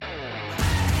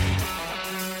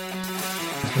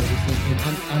episode this week, and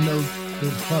I know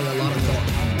there's probably a lot of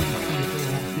thoughts.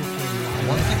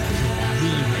 One thing that's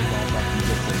really well done in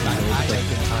this is I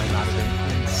taken time out of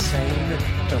an insane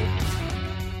film.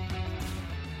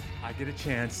 I get a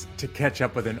chance to catch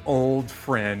up with an old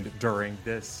friend during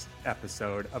this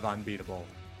episode of Unbeatable.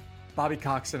 Bobby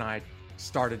Cox and I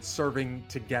started serving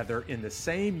together in the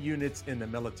same units in the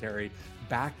military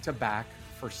back to back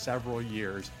for several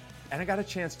years. And I got a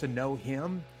chance to know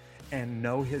him and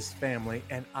know his family.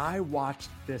 And I watched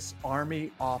this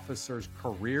Army officer's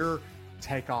career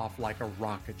take off like a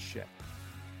rocket ship.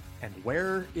 And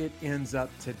where it ends up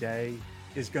today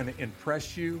is going to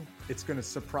impress you. It's going to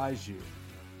surprise you.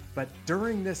 But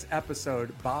during this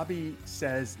episode, Bobby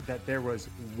says that there was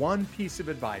one piece of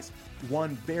advice,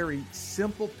 one very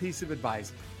simple piece of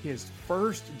advice, his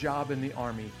first job in the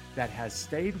Army that has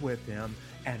stayed with him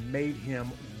and made him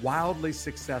wildly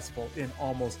successful in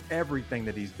almost everything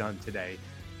that he's done today.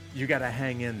 You got to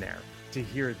hang in there to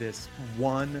hear this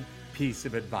one piece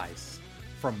of advice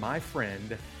from my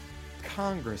friend,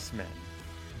 Congressman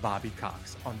Bobby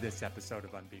Cox, on this episode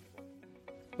of Unbeatable.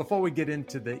 Before we get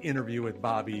into the interview with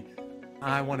Bobby,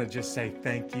 I want to just say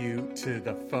thank you to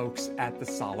the folks at the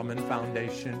Solomon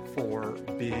Foundation for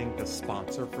being the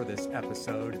sponsor for this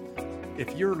episode.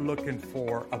 If you're looking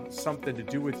for something to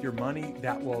do with your money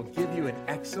that will give you an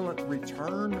excellent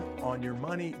return on your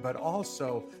money, but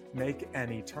also make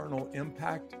an eternal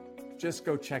impact, just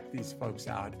go check these folks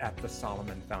out at the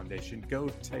Solomon Foundation. Go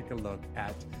take a look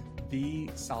at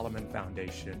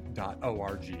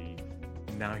thesolomonfoundation.org.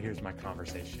 Now here's my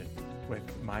conversation with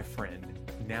my friend,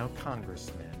 now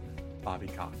Congressman Bobby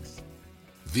Cox.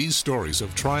 These stories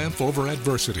of triumph over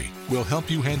adversity will help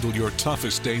you handle your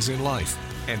toughest days in life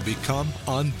and become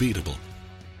unbeatable.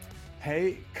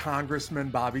 Hey, Congressman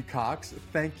Bobby Cox,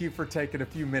 thank you for taking a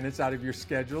few minutes out of your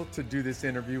schedule to do this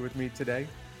interview with me today.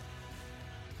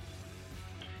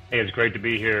 Hey, it's great to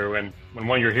be here. When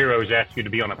one of your heroes asks you to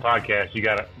be on a podcast, you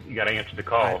gotta answer the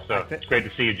call. It's great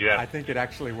to see you, Jeff. I think it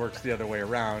actually works the other way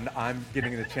around. I'm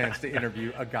getting the chance to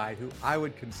interview a guy who I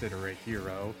would consider a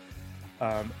hero.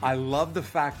 I love the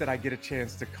fact that I get a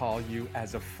chance to call you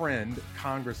as a friend,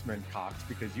 Congressman Cox,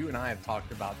 because you and I have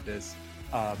talked about this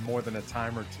more than a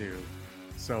time or two.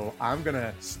 So I'm going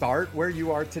to start where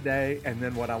you are today, and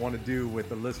then what I want to do with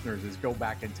the listeners is go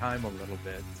back in time a little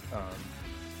bit.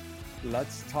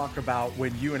 Let's talk about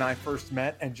when you and I first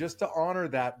met. And just to honor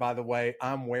that, by the way,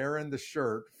 I'm wearing the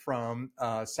shirt from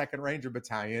 2nd Ranger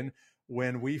Battalion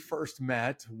when we first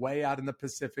met way out in the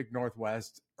Pacific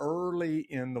Northwest, early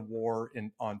in the war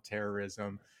on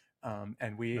terrorism.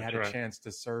 And we had a chance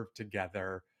to serve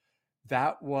together.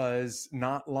 That was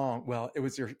not long. Well, it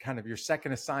was your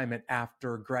second assignment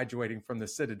after graduating from the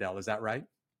Citadel. Is that right?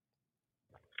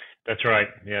 That's right.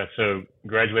 Yeah. So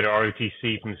graduated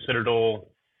ROTC from the Citadel.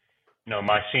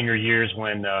 My senior years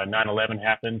when 9/11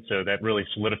 happened, so that really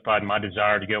solidified my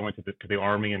desire to go into the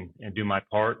Army and do my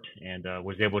part, and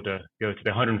was able to go to the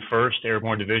 101st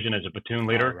Airborne Division as a platoon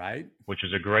leader, which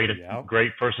was a great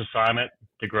first assignment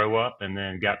to grow up, and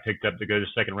then got picked up to go to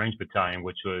 2nd Range Battalion,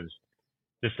 which was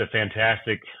just a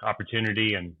fantastic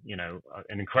opportunity and,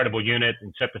 an incredible unit,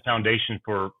 and set the foundation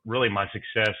for really my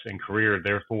success and career,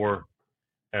 therefore,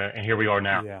 and here we are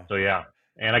now. Yeah. So, yeah.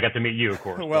 And I got to meet you, of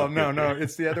course. Well, no,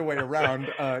 it's the other way around.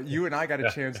 You and I got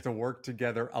a chance to work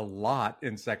together a lot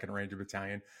in 2nd Ranger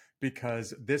Battalion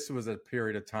because this was a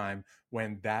period of time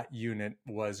when that unit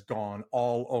was gone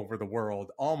all over the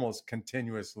world, almost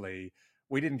continuously.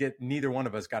 Neither one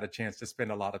of us got a chance to spend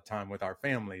a lot of time with our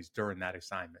families during that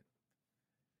assignment.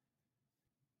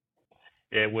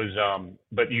 It was,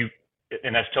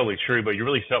 and that's totally true, but you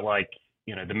really felt like,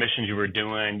 the missions you were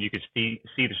doing, you could see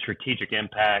the strategic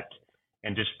impact.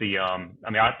 And just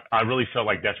I really felt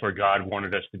like that's where God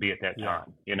wanted us to be at that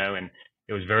time, and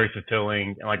it was very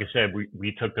fulfilling. And like I said,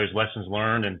 we took those lessons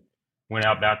learned and went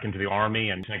out back into the Army,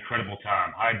 and it's an incredible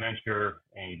time, high adventure,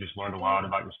 and you just learned a lot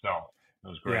about yourself. It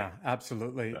was great. Yeah,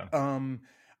 absolutely. So.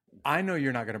 I know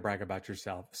you're not going to brag about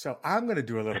yourself, so I'm going to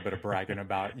do a little bit of bragging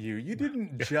about you. You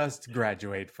didn't just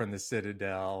graduate from the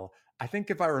Citadel. I think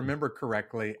if I remember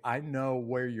correctly, I know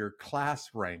where your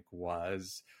class rank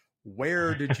was.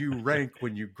 Where did you rank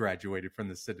when you graduated from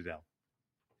the Citadel?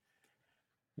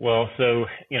 Well, so,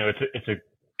 it's a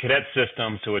cadet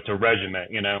system, so it's a regiment,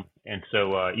 and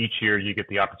so each year you get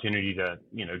the opportunity to,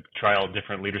 try out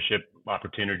different leadership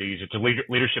opportunities. It's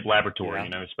a leadership laboratory,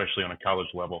 especially on a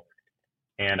college level.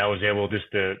 And I was able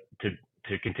just to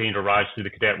continue to rise through the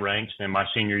cadet ranks. And my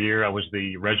senior year, I was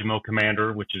the regimental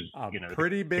commander, which is, a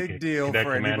pretty big deal for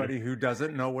commander. Anybody who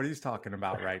doesn't know what he's talking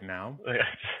about right now.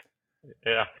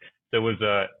 Yeah. So it was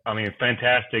a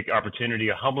fantastic opportunity,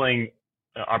 a humbling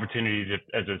opportunity to,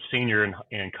 as a senior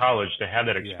in college, to have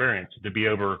that experience, to be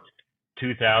over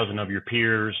 2,000 of your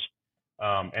peers.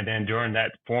 And then during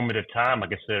that formative time,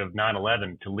 like I said, of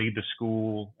 9/11, to lead the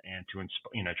school and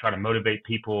to try to motivate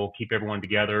people, keep everyone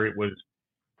together. It was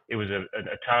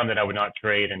a time that I would not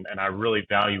trade, and I really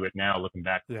value it now looking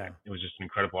back. Yeah. It was just an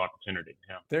incredible opportunity.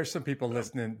 Yeah. There's some people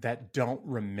listening that don't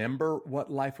remember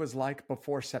what life was like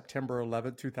before September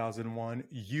 11th, 2001.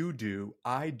 You do,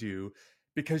 I do,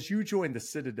 because you joined the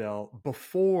Citadel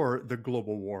before the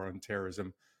global war on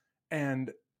terrorism.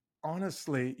 And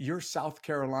honestly, you're South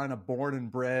Carolina born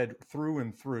and bred through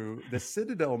and through. The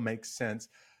Citadel makes sense,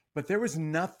 but there was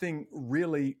nothing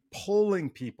really pulling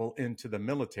people into the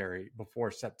military before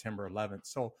September 11th.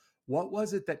 So what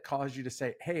was it that caused you to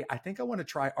say, hey, I think I want to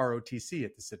try ROTC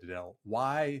at the Citadel?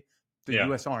 Why the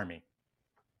U.S. Army?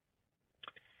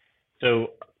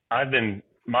 So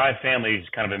my family is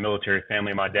kind of a military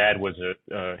family. My dad was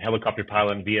a helicopter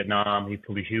pilot in Vietnam. He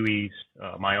flew Hueys.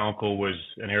 My uncle was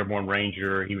an airborne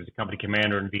ranger. He was a company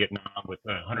commander in Vietnam with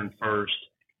 101st.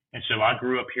 And so I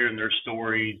grew up hearing their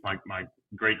stories. My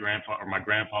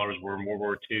grandfathers were in World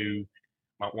War II.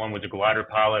 One was a glider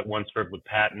pilot, one served with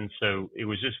Patton. So it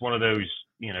was just one of those,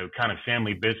 kind of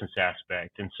family business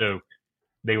aspect. And so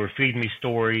they were feeding me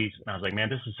stories. And I was like, man,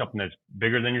 this is something that's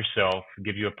bigger than yourself,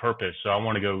 give you a purpose. So I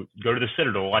want to go to the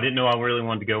Citadel. I didn't know I really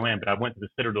wanted to go in, but I went to the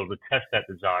Citadel to test that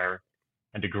desire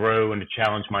and to grow and to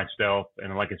challenge myself.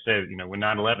 And like I said, when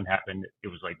 9/11 happened, it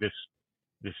was like, this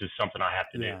is something I have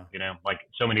to do, like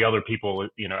so many other people,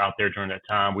 out there during that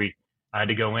time. I had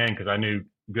to go in because I knew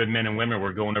good men and women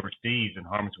were going overseas in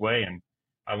harm's way, and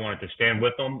I wanted to stand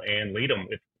with them and lead them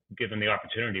if given the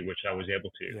opportunity, which I was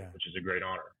able to, which is a great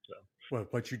honor. So. Well,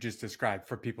 what you just described,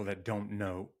 for people that don't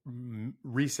know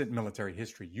recent military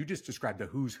history, you just described the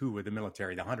who's who of the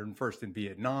military, the 101st in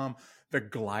Vietnam, the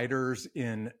gliders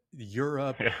in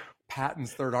Europe,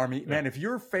 Patton's Third Army. Man, if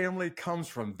your family comes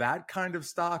from that kind of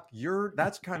stock,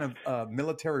 that's kind of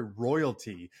military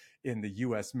royalty in the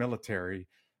U.S. military.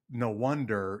 No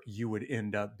wonder you would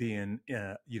end up being,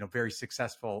 very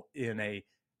successful in a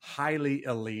highly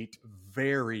elite,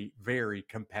 very, very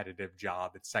competitive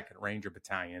job at 2nd Ranger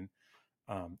Battalion.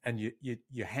 And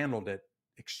you handled it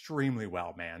extremely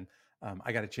well, man.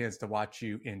 I got a chance to watch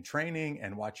you in training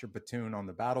and watch your platoon on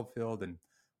the battlefield. And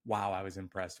wow, I was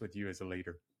impressed with you as a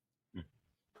leader.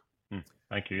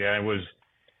 Thank you. Yeah, it was,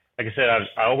 like I said,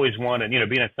 I always wanted,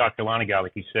 being a South Carolina guy,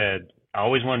 like you said, I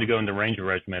always wanted to go in the Ranger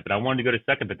Regiment, but I wanted to go to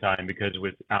 2nd Battalion because it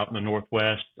was out in the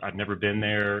Northwest. I'd never been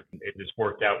there. It just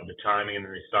worked out with the timing and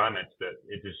the assignments that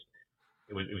it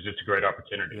was just a great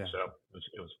opportunity. Yeah. So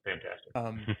it was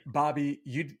fantastic. Bobby,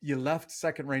 you left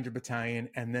 2nd Ranger Battalion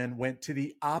and then went to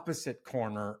the opposite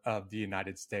corner of the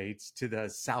United States, to the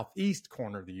southeast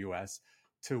corner of the U.S.,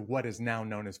 to what is now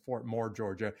known as Fort Moore,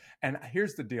 Georgia. And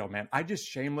here's the deal, man. I just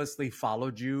shamelessly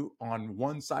followed you on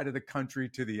one side of the country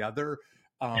to the other,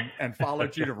 and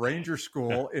followed you to Ranger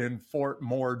School in Fort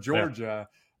Moore, Georgia,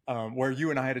 where you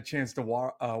and I had a chance to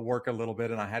work a little bit,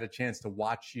 and I had a chance to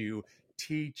watch you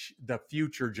teach the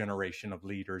future generation of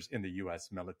leaders in the U.S.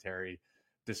 military.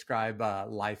 Describe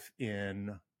life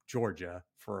in Georgia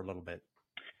for a little bit.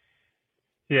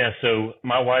 Yeah, so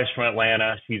my wife's from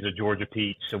Atlanta. She's a Georgia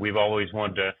peach, so we've always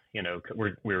wanted to,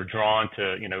 we were drawn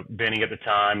to, Benny at the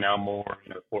time, now Moore,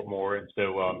 Fort Moore. And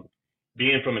so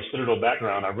being from a Citadel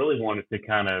background, I really wanted to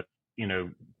kind of,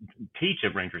 teach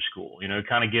at Ranger School,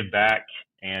 kind of give back.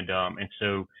 And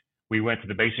so we went to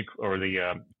the basic or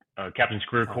the captain's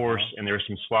career course, and there were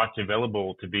some slots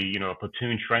available to be, a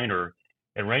platoon trainer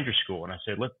at Ranger School. And I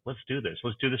said, let's do this.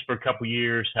 Let's do this for a couple of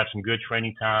years, have some good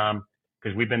training time.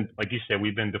 Because we've been, like you said,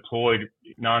 we've been deployed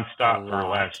nonstop for the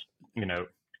last, So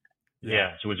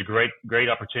it was a great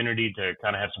opportunity to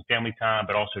kind of have some family time,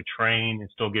 but also train and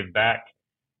still give back.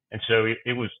 And so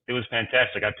it was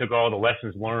fantastic. I took all the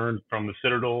lessons learned from the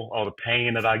Citadel, all the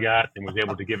pain that I got, and was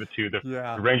able to give it to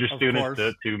the Ranger students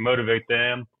to motivate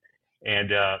them. And,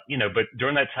 but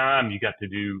during that time, you got to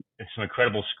do some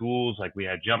incredible schools. Like we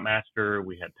had Jump Master,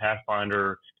 we had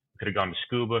Pathfinder. Could have gone to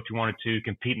scuba if you wanted to,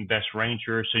 compete in Best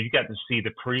Ranger. So you got to see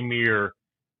the premier,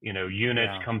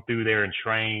 units come through there and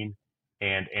train,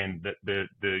 and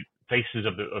the faces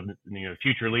of the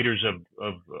future leaders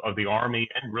of the Army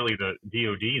and really the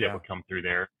DoD that would come through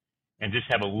there, and just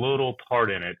have a little part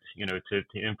in it,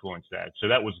 to influence that. So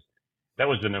that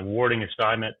was an awarding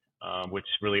assignment, which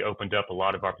really opened up a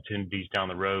lot of opportunities down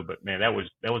the road. But man, that was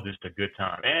just a good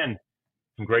time. And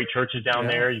some great churches down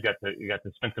there. You got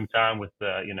to spend some time with,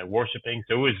 worshiping.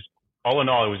 So all in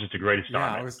all, it was just a great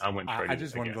assignment. Yeah, I went straight. I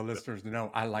just wanted the listeners to know.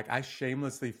 I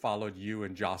shamelessly followed you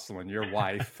and Jocelyn, your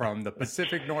wife, from the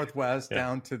Pacific Northwest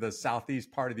down to the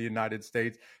southeast part of the United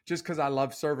States, just because I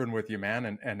love serving with you,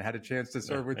 man, and had a chance to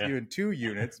serve with you in 2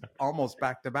 units, almost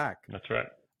back to back. That's right.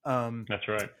 That's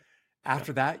right.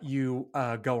 After that, you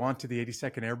go on to the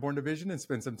 82nd Airborne Division and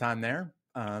spend some time there.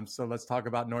 So let's talk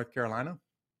about North Carolina.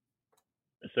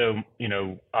 So,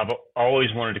 I've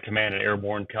always wanted to command an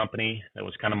airborne company. That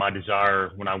was kind of my desire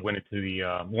when I went into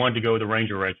the, one, to go with the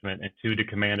Ranger Regiment, and 2, to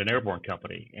command an airborne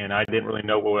company. And I didn't really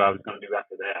know what I was going to do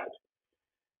after that.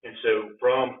 And so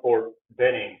from Fort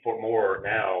Moore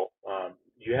now,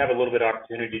 you have a little bit of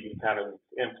opportunity to kind of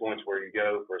influence where you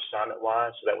go for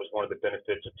assignment-wise. So that was one of the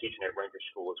benefits of teaching at Ranger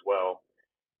School as well.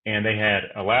 And they had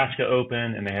Alaska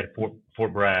open, and they had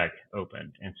Fort Bragg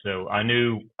open. And so I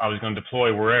knew I was going to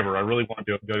deploy wherever. I really wanted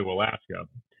to go to Alaska,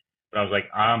 but I was like,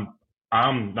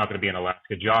 I'm not going to be in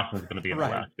Alaska. Jocelyn's going to be in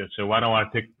Alaska. So why don't I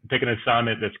pick an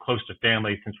assignment that's close to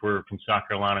family, since we're from South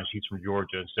Carolina, she's from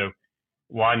Georgia. So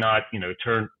why not, you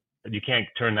can't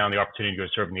turn down the opportunity to go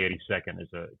serve in the 82nd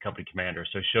as a company commander.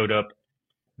 So showed up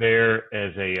there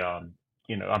as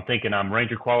I'm thinking I'm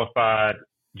Ranger qualified,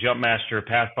 jump master,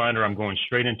 pathfinder. I'm going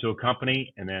straight into a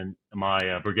company. And then my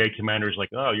brigade commander is like,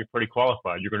 "Oh, you're pretty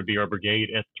qualified. You're going to be our brigade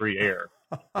S3 Air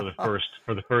for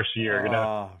the first year."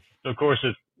 So of course,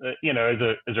 it's,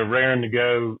 as a raring to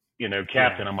go,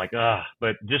 captain, I'm like,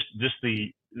 but just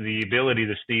the ability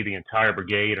to see the entire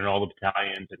brigade and all the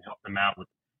battalions and help them out with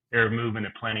air movement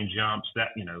and planning jumps,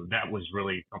 that was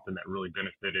really something that really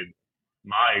benefited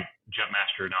my jump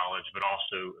master knowledge, but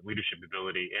also leadership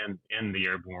ability in the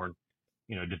airborne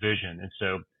division. And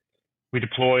so we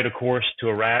deployed, of course, to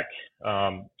Iraq,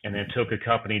 and then took a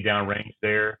company downrange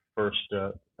there, first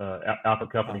Alpha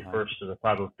Company, first to the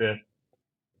 505th.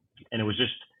 And it was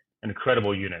just an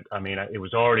incredible unit. I mean, it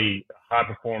was already a high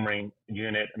performing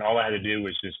unit, and all I had to do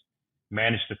was just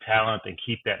manage the talent and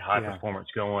keep that high performance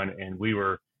going. And we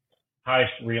were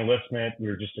highest reenlistment. We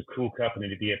were just a cool company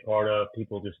to be a part of.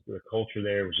 The culture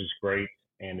there was just great.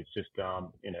 And it's just,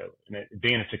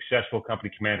 being a successful company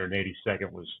commander in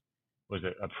 82nd was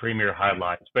a premier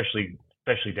highlight, especially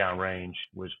downrange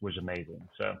was amazing.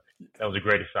 So that was a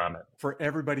great assignment. For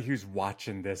everybody who's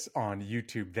watching this on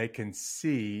YouTube, they can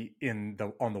see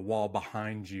on the wall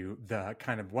behind you the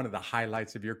kind of one of the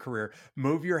highlights of your career.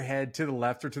 Move your head to the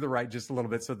left or to the right just a little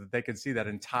bit so that they can see that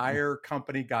entire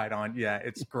company guide on. Yeah,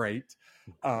 it's great.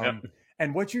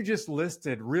 And what you just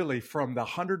listed, really, from the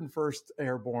 101st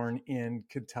Airborne in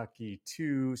Kentucky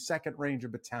to 2nd Ranger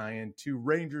Battalion to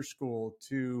Ranger School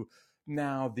to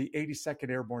now the 82nd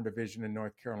Airborne Division in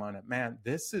North Carolina, man,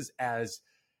 this is as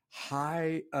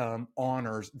high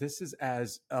honors. This is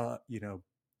as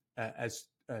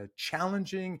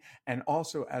challenging and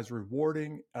also as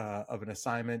rewarding of an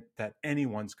assignment that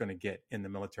anyone's going to get in the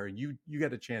military. You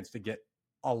get a chance to get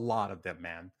a lot of them,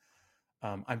 man.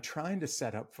 I'm trying to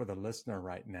set up for the listener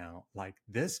right now, like,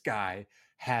 this guy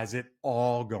has it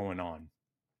all going on.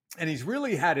 And he's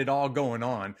really had it all going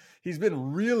on. He's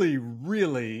been really,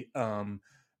 really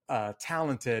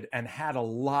talented and had a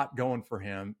lot going for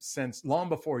him since long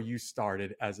before you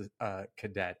started as a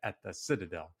cadet at the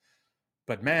Citadel.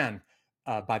 But man,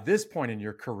 by this point in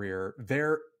your career,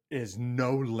 there is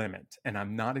no limit. And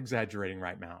I'm not exaggerating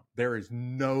right now. There is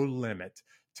no limit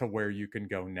to where you can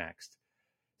go next.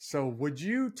 So would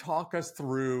you talk us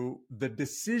through the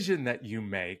decision that you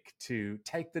make to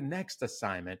take the next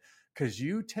assignment? Because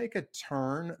you take a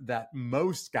turn that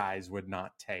most guys would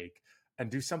not take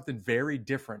and do something very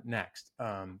different next.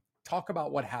 Talk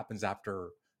about what happens after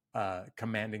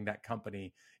commanding that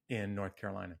company in North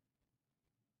Carolina.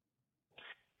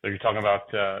 So you're talking about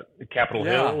Capitol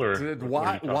Hill, or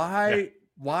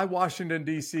why Washington,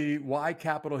 D.C.? Why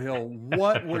Capitol Hill?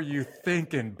 What were you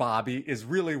thinking, Bobby, is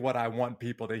really what I want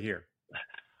people to hear.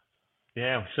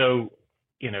 Yeah. So,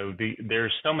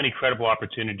 there's so many credible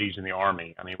opportunities in the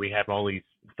Army. I mean, we have all these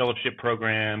fellowship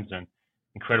programs and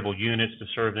incredible units to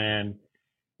serve in.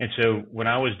 And so when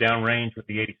I was downrange with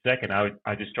the 82nd,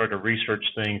 I just started to research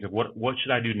things of what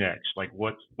should I do next? Like,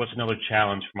 what's another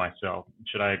challenge for myself?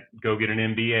 Should I go get an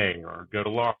MBA or go to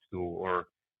law school or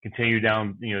continue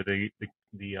down, the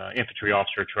infantry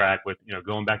officer track with,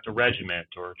 going back to regiment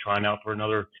or trying out for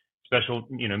another special,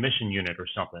 mission unit or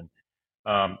something.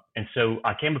 And so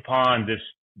I came upon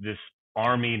this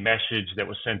Army message that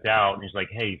was sent out, and he's like,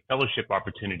 "Hey, fellowship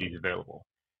opportunities available."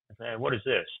 I said, "Hey, what is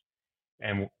this?"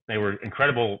 And they were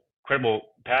incredible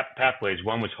pathways.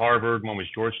 One was Harvard, one was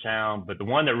Georgetown, but the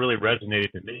one that really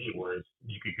resonated to me was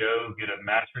you could go get a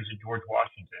master's at George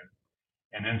Washington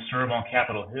and then serve on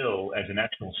Capitol Hill as an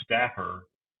actual staffer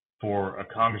for a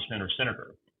congressman or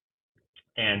senator.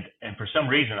 And for some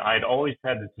reason, I had always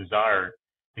had this desire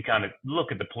to kind of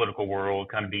look at the political world,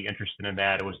 kind of be interested in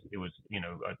that. It was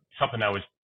something I was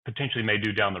potentially may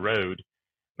do down the road.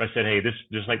 But I said, hey, this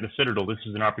just like the Citadel, this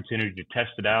is an opportunity to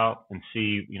test it out and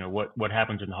see, what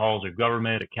happens in the halls of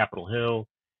government at Capitol Hill,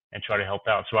 and try to help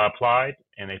out. So I applied,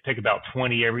 and they pick about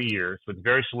 20 every year, so it's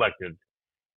very selective.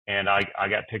 And I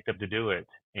got picked up to do it,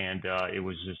 and it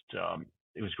was just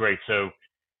it was great. So.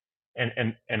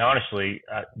 And honestly,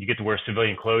 you get to wear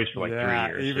civilian clothes for like 3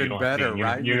 years. Even so better,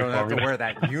 right? You don't have to wear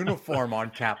that uniform on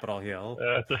Capitol Hill.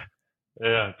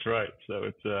 That's right. So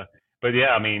it's, but yeah,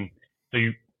 I mean, so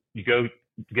you go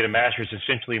get a master's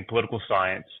essentially in political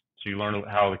science. So you learn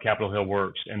how the Capitol Hill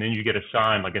works, and then you get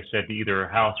assigned, like I said, to either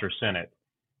House or Senate.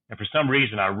 And for some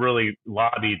reason, I really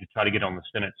lobbied to try to get on the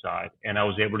Senate side, and I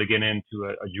was able to get into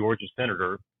a Georgia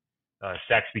senator,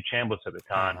 Saxby Chambliss at the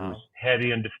time, who was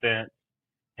heavy in defense,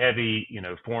 heavy,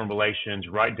 foreign relations,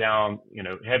 right down,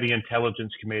 heavy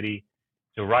intelligence committee.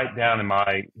 So right down in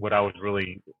what I was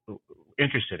really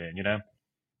interested in,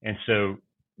 And so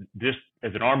this,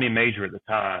 as an Army major at the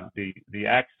time, the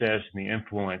access and the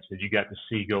influence that you got to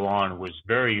see go on was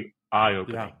very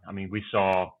eye-opening. Yeah. I mean, we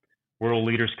saw world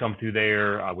leaders come through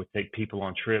there. I would take people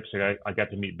on trips. I got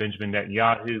to meet Benjamin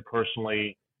Netanyahu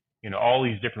personally, all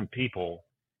these different people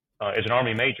as an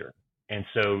Army major. And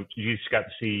so you just got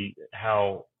to see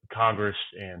how Congress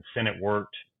and Senate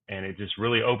worked, and it just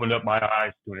really opened up my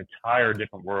eyes to an entire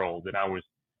different world that I was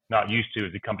not used to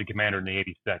as a company commander in the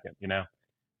 82nd,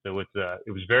 So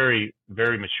it was very,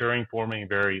 very maturing for me,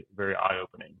 very, very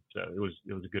eye-opening. So it was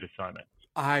a good assignment.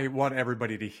 I want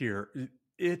everybody to hear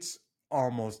it's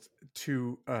almost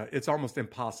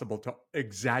impossible to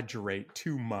exaggerate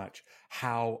too much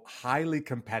how highly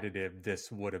competitive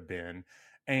this would have been.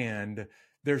 And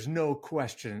there's no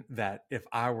question that if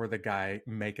I were the guy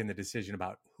making the decision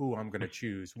about who I'm going to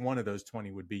choose, one of those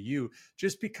 20 would be you,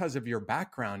 just because of your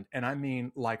background. And I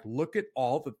mean, look at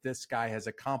all that this guy has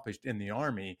accomplished in the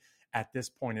Army at this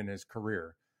point in his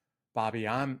career. Bobby,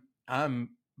 I'm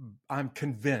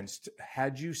convinced,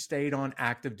 had you stayed on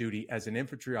active duty as an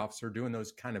infantry officer doing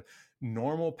those kind of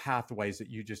normal pathways that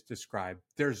you just described,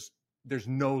 there's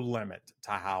no limit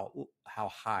to how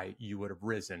high you would have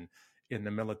risen in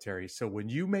the military. So when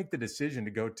you make the decision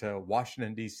to go to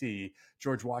Washington, D.C.,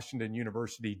 George Washington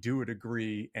University, do a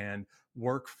degree and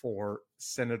work for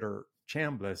Senator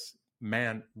Chambliss,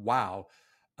 man, wow.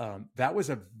 That was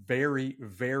a very,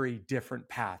 very different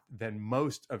path than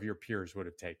most of your peers would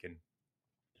have taken.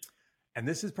 And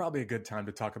this is probably a good time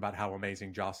to talk about how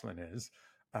amazing Jocelyn is,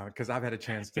 because I've had a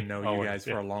chance to know you guys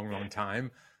for a long, long time.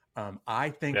 I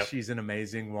think she's an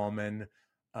amazing woman.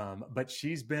 But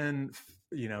she's been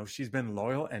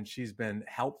loyal, and she's been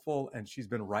helpful, and she's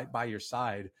been right by your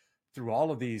side through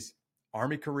all of these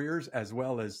Army careers, as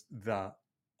well as the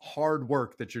hard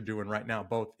work that you're doing right now,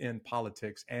 both in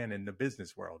politics and in the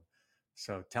business world.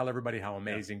 So tell everybody how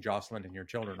amazing Jocelyn and your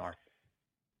children are.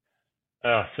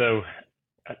 So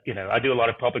I do a lot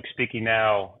of public speaking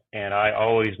now, and I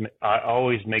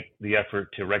always make the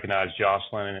effort to recognize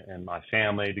Jocelyn and my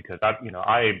family, because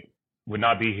I would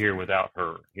not be here without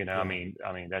her. I mean,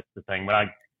 that's the thing. When I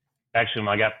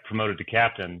got promoted to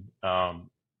captain,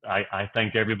 I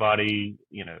thanked everybody,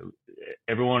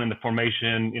 everyone in the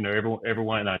formation,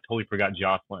 everyone, and I totally forgot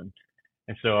Jocelyn.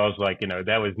 And so I was like,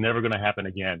 that was never going to happen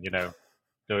again,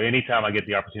 So anytime I get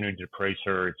the opportunity to praise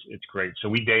her, it's great. So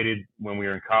we dated when we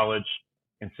were in college.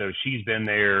 And so she's been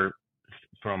there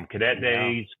from cadet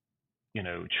days,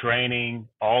 training,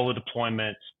 all the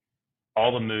deployments,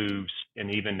 all the moves,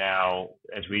 and even now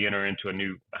as we enter into a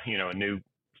new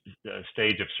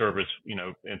stage of service,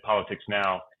 in politics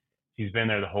now, she's been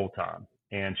there the whole time,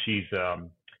 and she's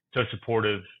so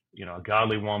supportive, a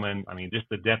godly woman. I mean, just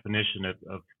the definition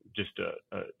of just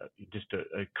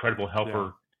a credible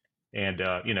helper, and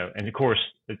and of course,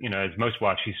 as most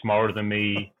wives, she's smarter than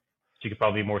me. She could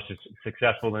probably be more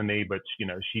successful than me, but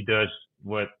she does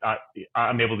what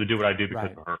I'm able to do what I do because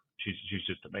of her. She's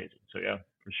just amazing. So yeah,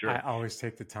 for sure. I always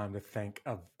take the time to thank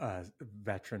a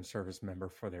veteran service member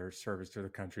for their service to the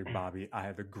country. Bobby, I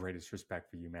have the greatest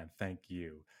respect for you, man. Thank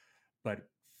you. But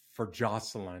for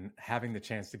Jocelyn, having the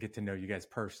chance to get to know you guys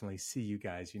personally, see you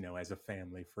guys, as a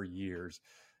family for years,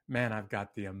 man, I've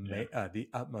got the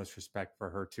utmost respect for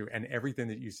her too. And everything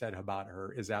that you said about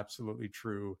her is absolutely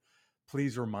true.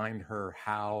 Please remind her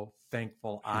how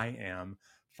thankful I am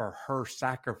for her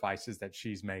sacrifices that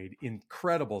she's made,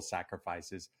 incredible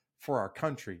sacrifices for our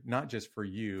country, not just for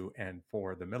you and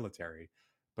for the military,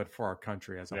 but for our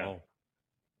country as a whole.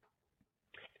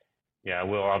 Yeah, I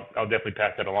will. I'll definitely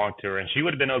pass that along to her. And she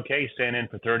would have been okay staying in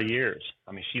for 30 years.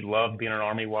 I mean, she loved being an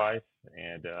Army wife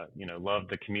and, loved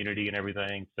the community and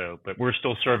everything. So, but we're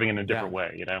still serving in a different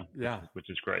way, Yeah. which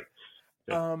is great.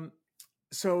 So,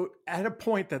 So at a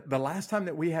point that the last time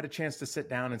that we had a chance to sit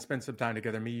down and spend some time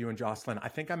together, me, you, and Jocelyn, I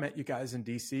think I met you guys in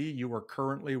DC. You were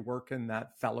currently working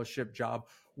that fellowship job,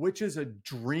 which is a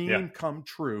dream come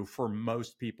true for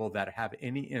most people that have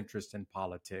any interest in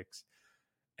politics.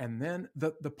 And then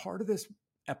the part of this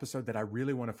episode that I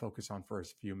really want to focus on for a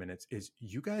few minutes is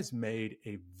you guys made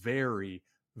a very,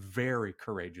 very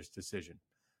courageous decision.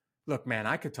 Look, man,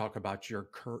 I could talk about your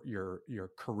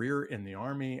career in the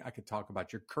Army. I could talk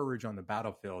about your courage on the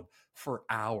battlefield for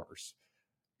hours.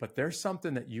 But there's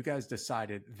something that you guys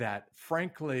decided that,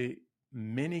 frankly,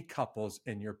 many couples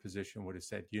in your position would have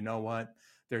said, you know what?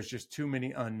 There's just too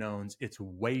many unknowns. It's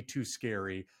way too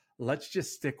scary. Let's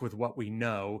just stick with what we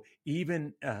know,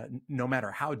 even no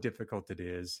matter how difficult it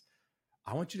is.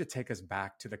 I want you to take us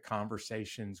back to the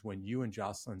conversations when you and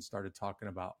Jocelyn started talking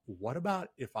about, what about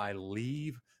if I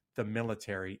leave the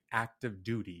military active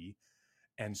duty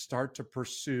and start to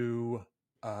pursue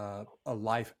a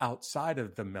life outside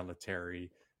of the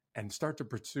military and start to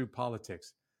pursue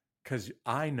politics? Because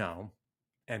I know,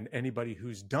 and anybody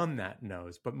who's done that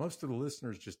knows, but most of the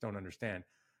listeners just don't understand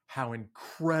how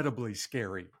incredibly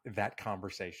scary that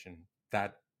conversation,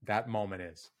 that moment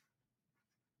is.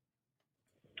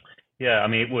 Yeah, I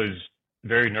mean, it was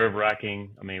very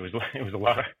nerve-wracking. I mean, it was a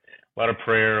lot of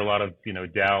prayer, a lot of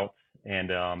doubt, and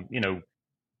the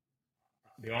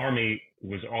Army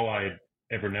was all I had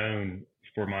ever known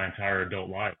for my entire adult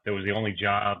life. That was the only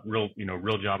job, real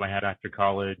job I had after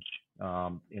college.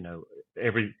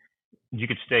 You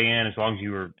could stay in as long as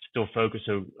you were still focused.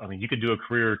 So I mean, you could do a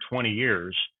career 20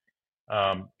 years,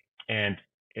 and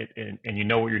you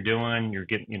know what you're doing. You're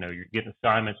getting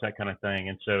assignments, that kind of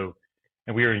thing,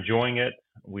 and we were enjoying it.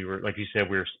 We were, like you said,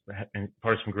 we were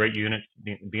part of some great units,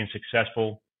 being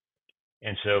successful.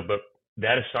 And so, but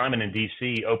that assignment in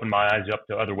DC opened my eyes up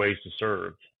to other ways to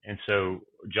serve. And so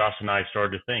Josh and I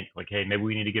started to think like, hey, maybe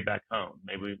we need to get back home.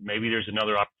 Maybe there's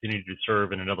another opportunity to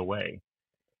serve in another way.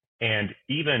 And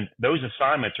even those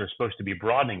assignments are supposed to be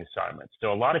broadening assignments.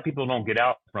 So a lot of people don't get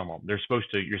out from them. You're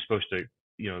supposed to,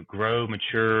 grow,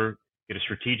 mature, get a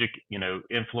strategic,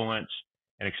 influence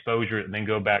and exposure, and then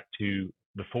go back to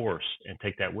the force and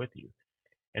take that with you.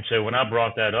 And so when I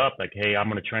brought that up, like, hey, I'm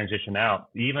going to transition out,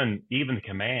 even the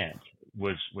command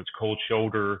was cold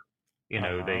shoulder. There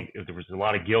was a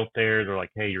lot of guilt there. They're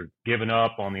like, hey, you're giving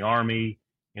up on the Army.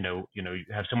 You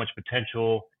have so much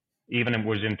potential. Even it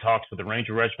was in talks with the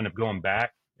Ranger Regiment of going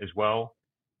back as well.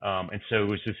 And so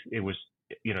there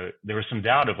was some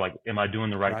doubt of like, am I doing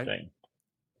the right thing?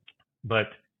 But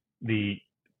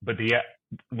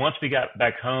once we got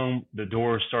back home, the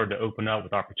doors started to open up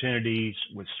with opportunities,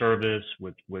 with service,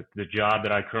 with the job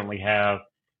that I currently have,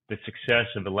 the success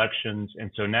of elections. And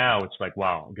so now it's like,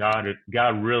 wow, God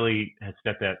really has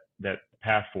set that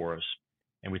path for us.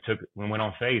 And we went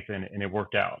on faith, and it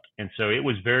worked out. And so it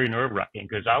was very nerve wracking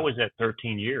because I was at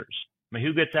 13 years. I mean,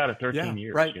 who gets out at 13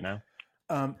 years, right.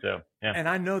 And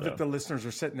I know that the listeners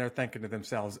are sitting there thinking to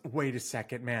themselves, wait a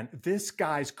second, man, this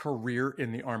guy's career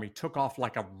in the Army took off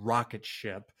like a rocket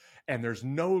ship, and there's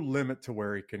no limit to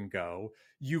where he can go.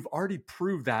 You've already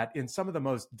proved that in some of the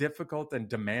most difficult and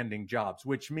demanding jobs,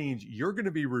 which means you're going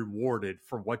to be rewarded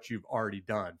for what you've already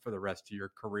done for the rest of your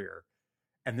career.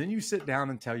 And then you sit down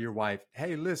and tell your wife,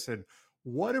 hey, listen,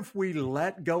 what if we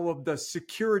let go of the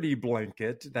security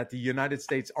blanket that the United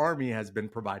States Army has been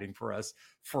providing for us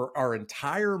for our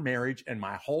entire marriage and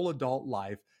my whole adult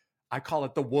life? I call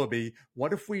it the whoopee.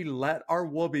 What if we let our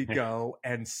whoopee go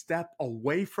and step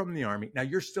away from the Army? Now,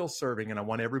 you're still serving, and I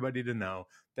want everybody to know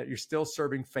that you're still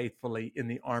serving faithfully in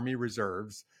the Army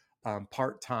Reserves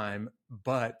part-time.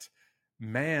 But,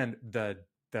 man, the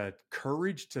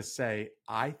courage to say,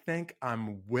 I think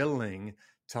I'm willing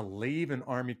to leave an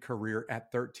Army career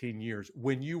at 13 years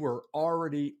when you were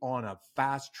already on a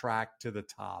fast track to the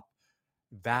top,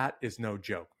 that is no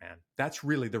joke, man. That's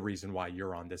really the reason why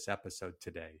you're on this episode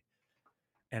today.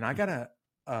 And I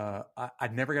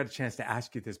never got a chance to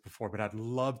ask you this before, but I'd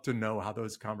love to know how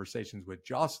those conversations with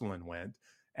Jocelyn went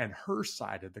and her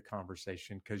side of the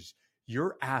conversation, because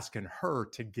you're asking her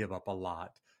to give up a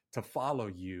lot to follow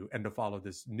you and to follow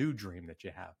this new dream that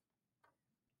you have.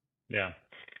 Yeah.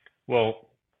 Well,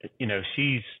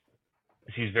 she's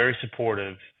very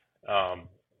supportive, and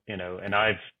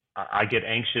I get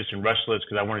anxious and restless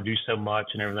because I want to do so much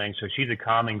and everything. So she's a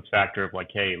calming factor of like,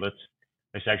 hey, let's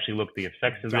actually look at the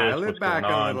effects of dial this. It back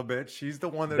a little bit. She's the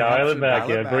one that dial it back.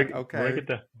 Dial it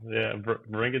back.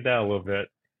 Bring it down a little bit.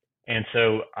 And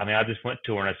so, I mean, I just went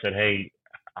to her and I said, hey,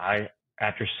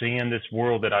 after seeing this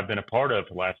world that I've been a part of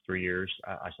for the last 3 years,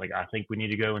 I was like, I think we need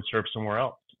to go and serve somewhere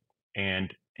else.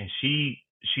 And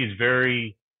she's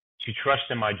very, she trusts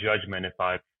in my judgment if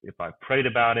I prayed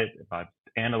about it, if I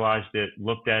analyzed it,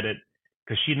 looked at it,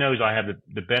 because she knows I have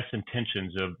the best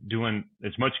intentions of doing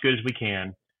as much good as we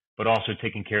can, but also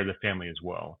taking care of the family as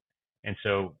well. And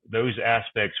so those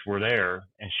aspects were there,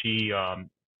 and she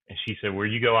said, where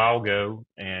you go, I'll go,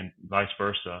 and vice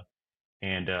versa.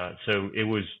 And so it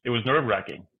was nerve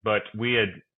wracking, but we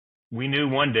knew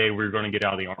one day we were going to get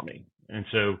out of the Army, and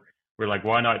so we're like,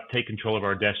 why not take control of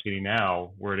our destiny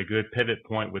now? We're at a good pivot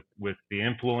point with the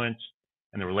influence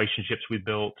and the relationships we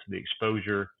built, the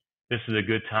exposure. This is a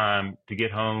good time to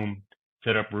get home,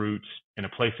 set up roots in a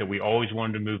place that we always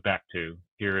wanted to move back to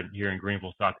here in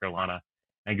Greenville, South Carolina,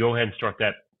 and go ahead and start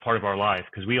that part of our life,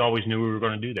 because we always knew we were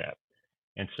going to do that.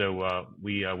 And so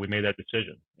we made that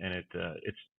decision, and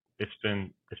it's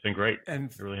been great.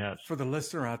 And it really has. For the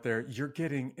listener out there, you're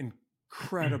getting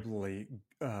incredibly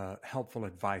helpful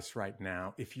advice right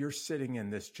now. If you're sitting in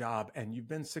this job and you've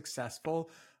been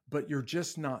successful, but you're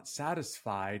just not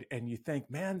satisfied, and you think,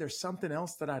 man, there's something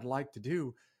else that I'd like to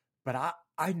do, but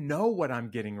I know what I'm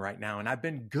getting right now, and I've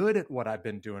been good at what I've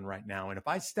been doing right now. And if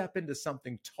I step into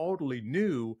something totally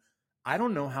new, I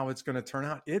don't know how it's going to turn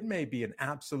out. It may be an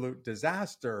absolute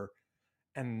disaster.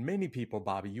 And many people,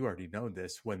 Bobby, you already know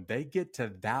this, when they get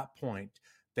to that point,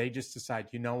 they just decide,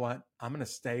 you know what, I'm going to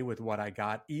stay with what I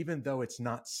got. Even though it's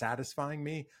not satisfying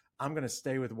me, I'm going to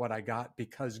stay with what I got,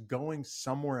 because going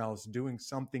somewhere else, doing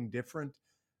something different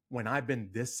when I've been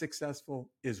this successful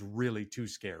is really too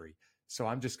scary. So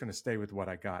I'm just going to stay with what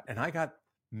I got. And I got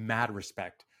mad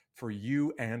respect for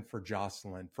you and for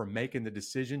Jocelyn for making the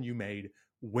decision you made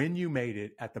when you made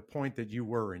it at the point that you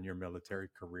were in your military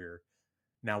career.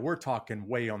 Now, we're talking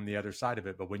way on the other side of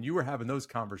it, but when you were having those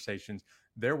conversations,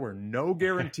 there were no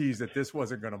guarantees that this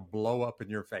wasn't going to blow up in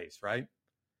your face, right?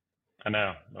 I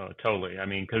know. Oh, totally. I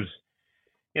mean, because,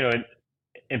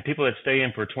 and people that stay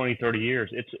in for 20, 30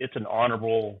 years, it's an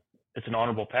honorable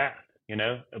path,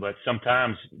 but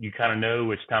sometimes you kind of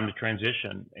know it's time to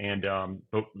transition. And,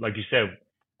 but like you said,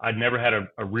 I'd never had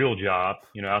a real job,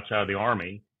 outside of the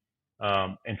Army.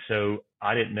 And so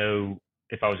I didn't know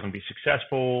if I was going to be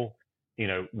successful.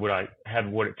 Would I have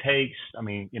what it takes? I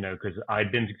mean, because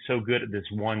I'd been so good at this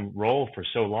one role for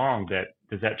so long that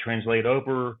does that translate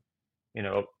over?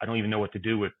 I don't even know what to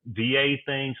do with VA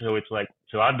things. So it's like,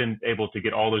 so I've been able to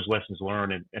get all those lessons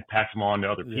learned and pass them on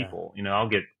to other people.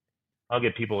 I'll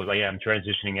get people like, yeah, I'm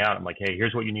transitioning out. I'm like, hey,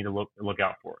 here's what you need to look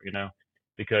out for,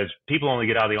 because people only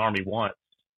get out of the Army once,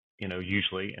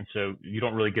 usually. And so you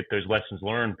don't really get those lessons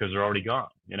learned because they're already gone,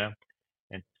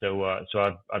 And so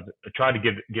I've tried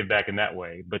to give back in that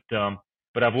way,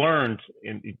 but I've learned,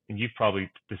 and you've probably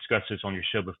discussed this on your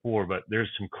show before, but there's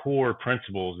some core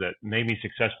principles that made me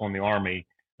successful in the Army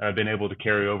that I've been able to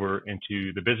carry over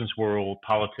into the business world,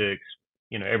 politics,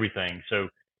 everything. So,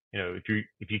 if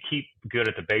you keep good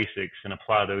at the basics and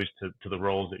apply those to the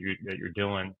roles that you're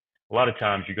doing, a lot of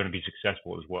times you're going to be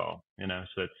successful as well.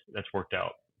 So that's worked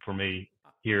out for me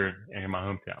here in my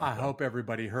hometown. I hope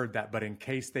everybody heard that, but in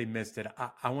case they missed it,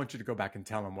 I want you to go back and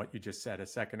tell them what you just said a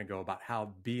second ago about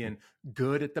how being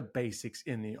good at the basics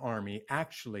in the Army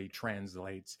actually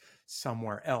translates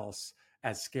somewhere else,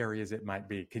 as scary as it might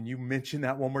be. Can you mention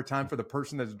that one more time for the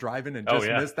person that's driving and just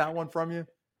missed that one from you?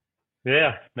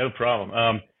 Yeah, no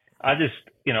problem. I just,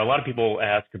 a lot of people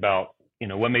ask about,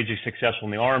 what made you successful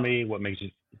in the Army, what makes you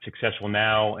successful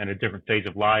now in a different phase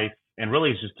of life. And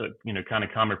really, it's just kind of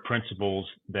common principles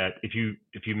that if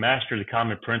you master the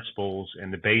common principles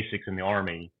and the basics in the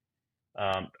Army,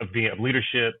 of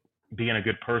leadership, being a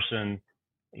good person,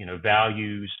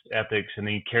 values, ethics, and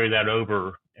then you carry that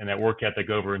over and that work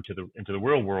ethic over into the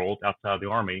real world outside of the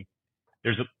Army,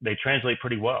 they translate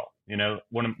pretty well.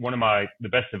 One of the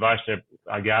best advice that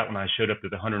I got when I showed up to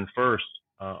the 101st,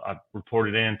 I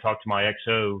reported in, talked to my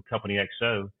company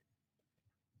XO.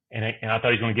 And I thought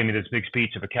he was going to give me this big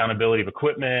speech of accountability of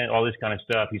equipment, all this kind of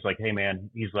stuff. He's like, hey, man,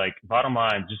 bottom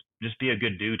line, just be a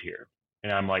good dude here.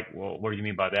 And I'm like, well, what do you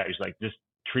mean by that? He's like, just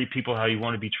treat people how you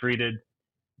want to be treated,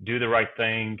 do the right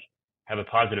thing, have a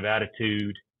positive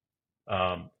attitude,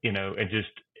 and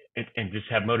just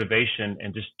have motivation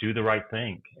and just do the right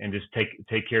thing and just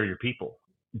take care of your people.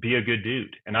 Be a good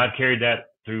dude. And I've carried that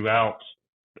throughout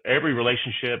every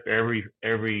relationship,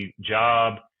 every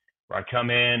job. Where I come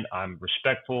in, I'm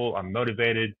respectful, I'm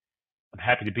motivated, I'm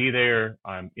happy to be there.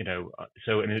 And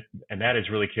that has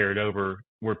really carried over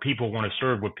where people want to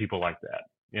serve with people like that.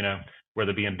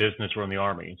 whether it be in business or in the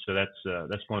Army. So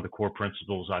that's one of the core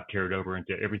principles I've carried over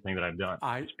into everything that I've done.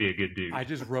 Just be a good dude. I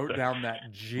just wrote down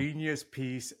that genius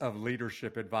piece of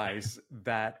leadership advice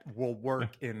that will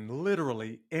work in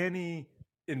literally any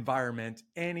environment,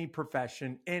 any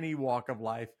profession, any walk of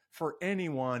life, for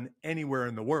anyone, anywhere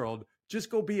in the world. Just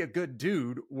go be a good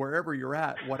dude wherever you're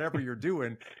at, whatever you're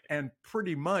doing, and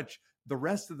pretty much the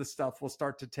rest of the stuff will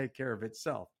start to take care of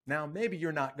itself. Now, maybe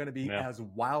you're not going to be as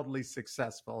wildly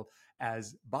successful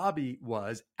as Bobby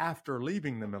was after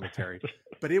leaving the military,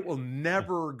 but it will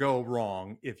never go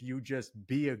wrong if you just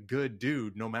be a good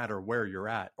dude, no matter where you're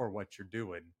at or what you're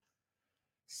doing.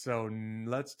 So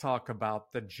let's talk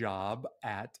about the job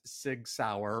at Sig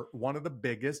Sauer, one of the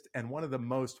biggest and one of the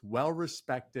most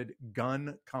well-respected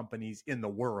gun companies in the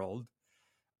world.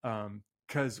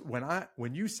 Because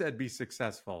when you said be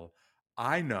successful,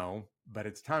 I know, but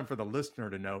it's time for the listener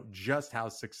to know just how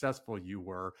successful you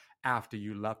were after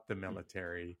you left the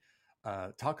military.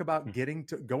 Talk about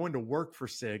going to work for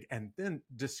Sig, and then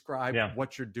describe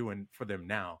what you're doing for them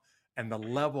now and the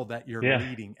level that you're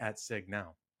leading at Sig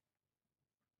now.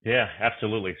 Yeah,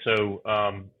 absolutely. So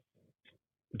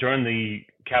during the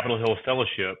Capitol Hill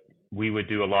Fellowship, we would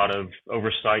do a lot of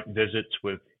oversight visits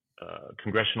with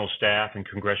congressional staff and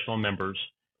congressional members.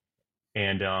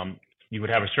 And you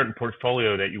would have a certain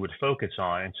portfolio that you would focus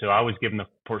on. And so I was given a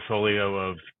portfolio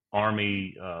of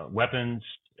Army weapons,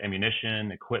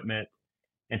 ammunition, equipment.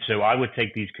 And so I would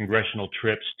take these congressional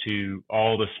trips to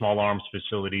all the small arms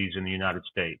facilities in the United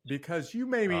States. Because you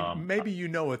maybe you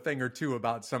know a thing or two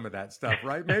about some of that stuff,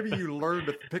 right? Maybe you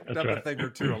picked up a thing or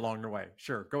two along the way.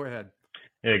 Sure, go ahead.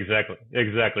 Exactly.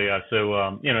 So,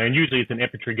 and usually it's an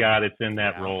infantry guy that's in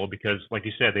that role because, like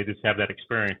you said, they just have that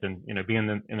experience and,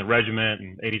 being in the regiment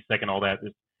and 82nd, all that, is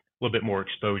a little bit more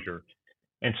exposure.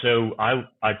 And so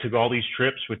I took all these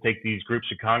trips, would take these groups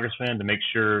of congressmen to make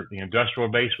sure the industrial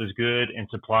base was good and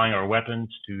supplying our weapons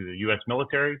to the U.S.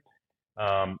 military,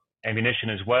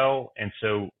 ammunition as well. And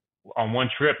so on one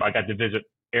trip, I got to visit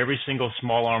every single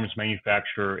small arms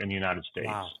manufacturer in the United States.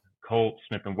 Wow. Colt,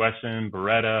 Smith & Wesson,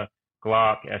 Beretta,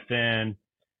 Glock, FN,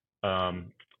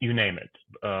 you name it,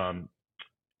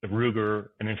 Ruger.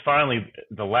 And then finally,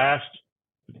 the last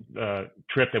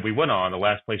trip that we went on, the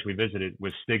last place we visited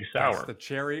was Sig Sauer. That's the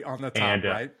cherry on the top,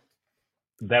 right?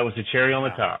 That was the cherry on the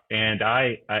top. And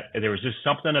there was just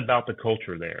something about the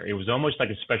culture there. It was almost like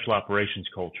a special operations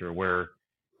culture where,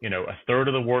 a third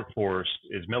of the workforce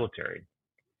is military.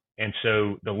 And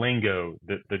so the lingo,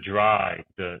 the drive,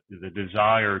 the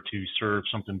desire to serve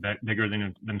something bigger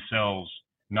than themselves,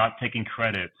 not taking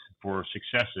credit for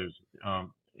successes,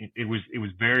 it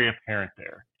was very apparent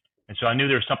there. And so I knew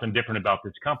there was something different about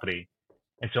this company.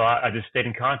 And so I just stayed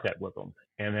in contact with them.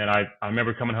 And then I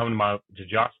remember coming home to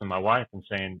Jocelyn, my wife, and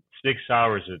saying, Sig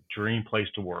Sauer is a dream place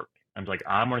to work. I was like,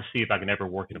 I'm going to see if I can ever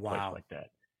work in a place like that.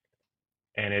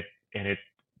 And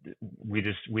we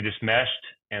just meshed.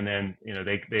 And then,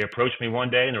 they approached me one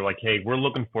day and they're like, hey, we're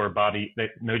looking for a Bobby,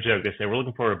 no joke, they say, we're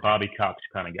looking for a Bobby Cox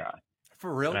kind of guy.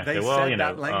 For real? They said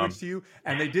that language to you?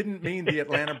 And they didn't mean the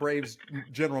Atlanta Braves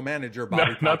general manager,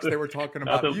 Bobby Cox. They were talking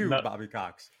about Bobby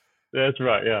Cox. That's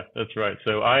right. Yeah, that's right.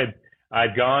 So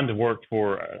I'd gone to work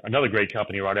for another great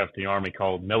company right after the Army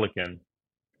called Milliken.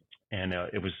 And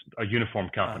it was a uniform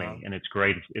company, and it's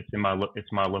great. It's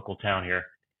my local town here.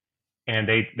 And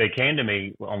they came to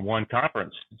me on one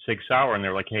conference, Sig Sauer, and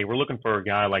they're like, hey, we're looking for a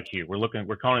guy like you.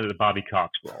 We're calling it the Bobby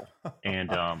Cox role.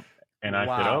 And I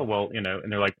said, oh, well, and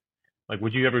they're like,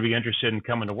 would you ever be interested in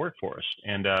coming to work for us?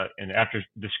 And after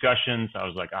discussions, I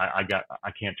was like,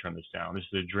 I can't turn this down. This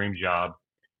is a dream job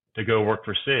to go work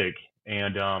for Sig.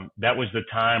 And that was the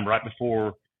time right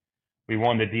before we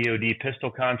won the DoD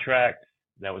pistol contract.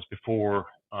 That was before,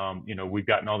 we've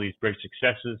gotten all these great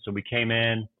successes. So we came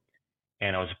in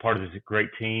and I was a part of this great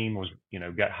team,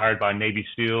 got hired by Navy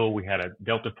SEAL. We had a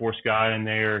Delta Force guy in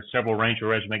there, several Ranger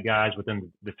Regiment guys within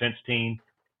the defense team.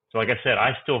 So like I said,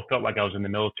 I still felt like I was in the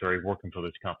military working for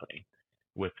this company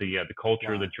with the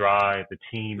culture, the drive, the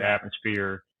team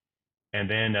atmosphere. And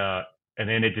then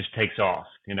it just takes off,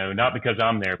 not because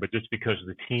I'm there, but just because of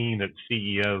the team that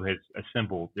the CEO has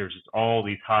assembled. There's just all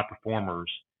these high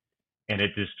performers. And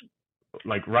it just,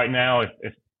 like right now,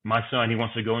 if my son, he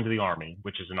wants to go into the Army,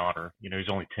 which is an honor, he's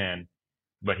only 10,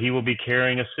 but he will be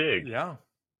carrying a SIG,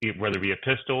 whether it be a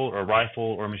pistol or a rifle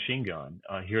or a machine gun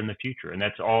here in the future. And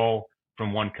that's all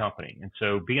from one company. And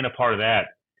so being a part of that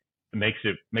makes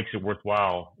it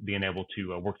worthwhile being able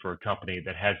to work for a company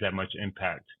that has that much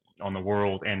impact on the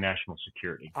world and national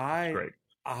security. It's great.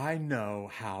 I know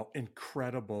how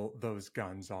incredible those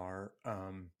guns are.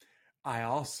 I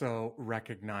also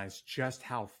recognize just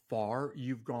how far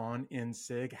you've gone in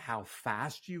SIG, how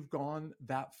fast you've gone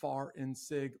that far in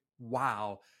SIG.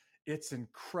 Wow, it's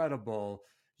incredible.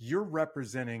 You're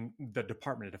representing the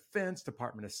Department of Defense,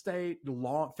 Department of State,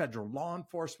 federal law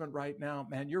enforcement right now.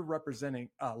 Man, you're representing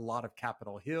a lot of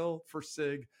Capitol Hill for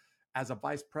SIG as a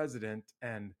vice president.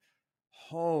 And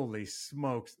holy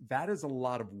smokes, that is a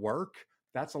lot of work.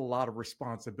 That's a lot of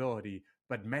responsibility.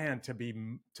 But man, to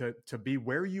be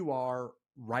where you are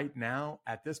right now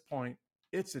at this point,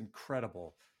 it's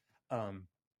incredible.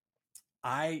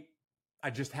 I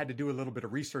just had to do a little bit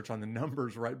of research on the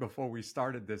numbers right before we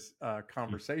started this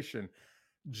conversation.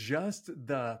 Just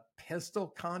the pistol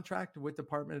contract with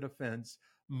Department of Defense,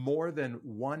 more than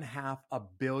 $500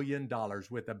 million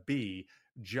with a B,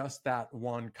 just that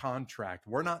one contract.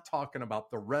 We're not talking about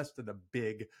the rest of the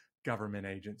big government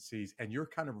agencies, and you're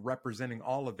kind of representing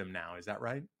all of them now. Is that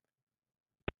right?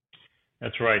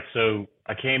 That's right. So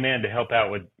I came in to help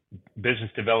out with business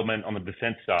development on the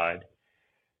defense side.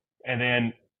 And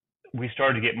then we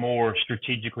started to get more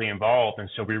strategically involved. And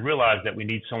so we realized that we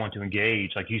need someone to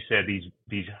engage, like you said,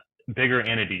 these bigger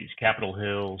entities, Capitol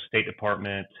Hill, State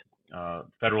Department,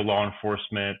 federal law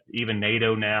enforcement, even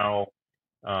NATO now,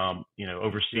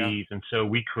 overseas. Yeah. And so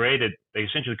they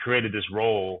essentially created this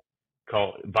role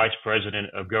called Vice President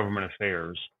of Government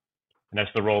Affairs. And that's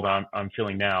the role that I'm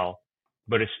filling now.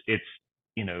 But it's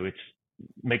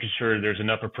making sure there's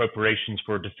enough appropriations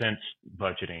for defense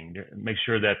budgeting. Make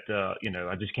sure that,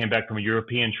 I just came back from a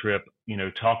European trip,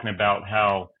 talking about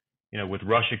how, with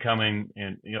Russia coming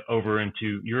and over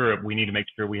into Europe, we need to make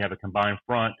sure we have a combined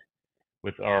front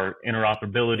with our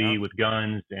interoperability with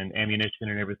guns and ammunition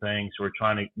and everything. So we're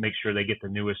trying to make sure they get the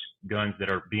newest guns that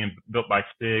are being built by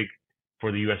SIG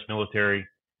for the U.S. military.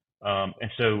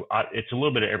 And so it's a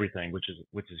little bit of everything, which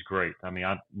is great. I mean,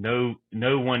 no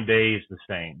one day is the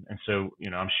same. And so,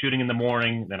 I'm shooting in the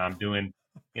morning, then I'm doing,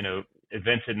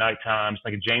 events at nighttime. It's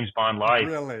like a James Bond life,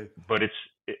 really? But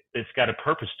it's got a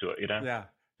purpose to it, Yeah.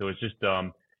 So it's just,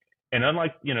 and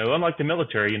unlike the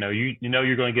military,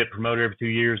 you're going to get promoted every 2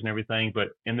 years and everything, but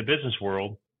in the business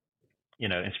world,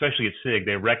 especially at SIG,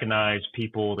 they recognize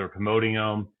people, they're promoting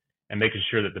them, and making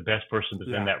sure that the best person is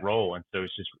in that role. And so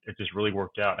it just really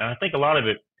worked out. And I think a lot of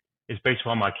it is based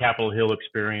on my Capitol Hill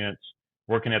experience,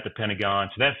 working at the Pentagon.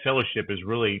 So that fellowship has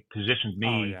really positioned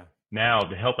me now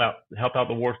to help out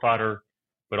the warfighter,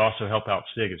 but also help out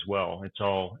SIG as well. It's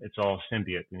all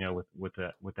symbiote,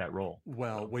 with that role.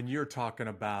 Well, when you're talking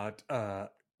about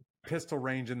pistol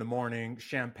range in the morning,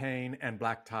 champagne and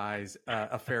black ties,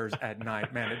 affairs at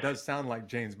night. Man, it does sound like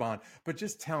James Bond. But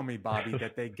just tell me, Bobby,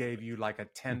 that they gave you like a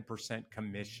 10%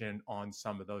 commission on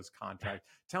some of those contracts.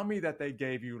 Tell me that they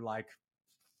gave you like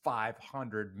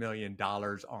 $500 million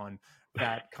on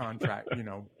that contract,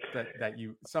 that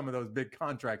you, some of those big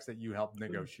contracts that you helped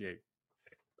negotiate.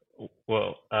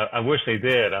 Well, I wish they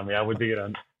did. I mean, I would be in a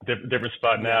different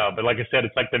spot now. But like I said,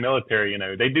 it's like the military.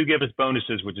 They do give us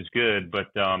bonuses, which is good.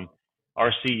 But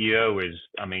our CEO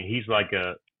he's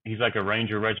like a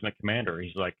Ranger Regiment commander.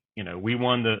 He's like, we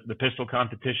won the pistol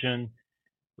competition.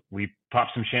 We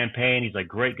popped some champagne. He's like,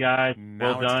 great guys,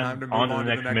 well done. On to the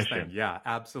next mission. Thing. Yeah,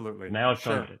 absolutely. Now it's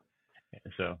time.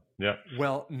 So, yeah.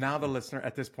 Well, now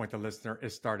at this point, the listener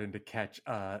is starting to catch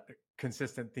a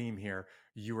consistent theme here.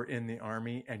 You were in the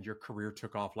Army and your career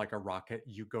took off like a rocket.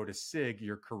 You go to SIG,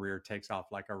 your career takes off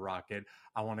like a rocket.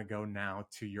 I want to go now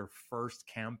to your first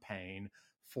campaign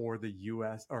for the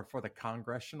U.S. or for the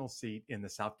congressional seat in the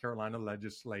South Carolina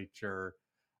legislature.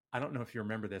 I don't know if you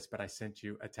remember this, but I sent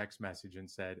you a text message and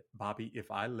said, Bobby,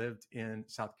 if I lived in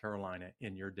South Carolina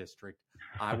in your district,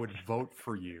 I would vote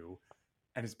for you.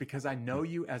 And it's because I know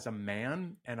you as a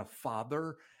man and a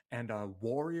father and a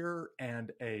warrior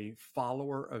and a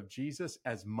follower of Jesus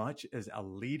as much as a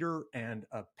leader and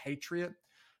a patriot.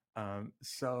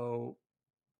 So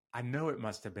I know it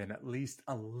must have been at least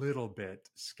a little bit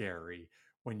scary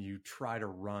when you try to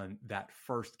run that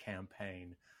first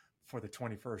campaign for the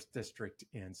 21st district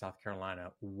in South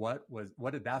Carolina. What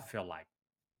did that feel like?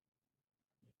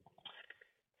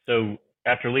 So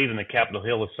after leaving the Capitol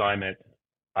Hill assignment,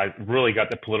 I really got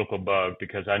the political bug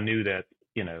because I knew that,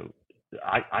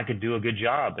 I could do a good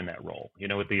job in that role,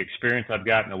 with the experience I've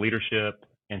got in the leadership.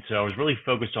 And so I was really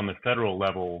focused on the federal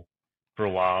level for a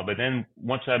while. But then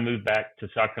once I moved back to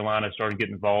South Carolina, I started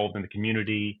getting involved in the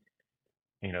community.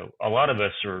 A lot of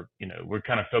us are, we're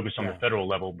kind of focused on the federal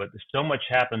level, but so much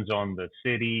happens on the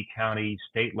city, county,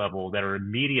 state level that are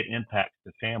immediate impacts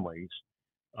to families.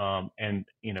 And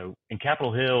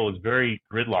Capitol Hill is very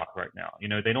gridlocked right now.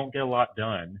 They don't get a lot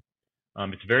done.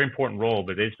 It's a very important role,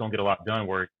 but they just don't get a lot done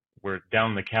where down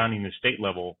in the county and the state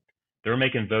level, they're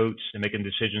making votes and making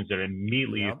decisions that are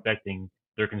immediately affecting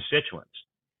their constituents.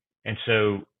 And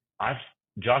so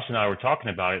Josh and I were talking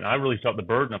about it, and I really felt the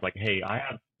burden of like, hey, I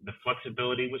have the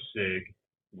flexibility with SIG,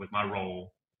 with my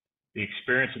role, the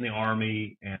experience in the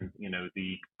Army, and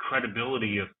the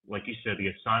credibility of, like you said, the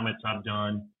assignments I've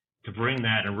done to bring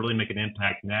that and really make an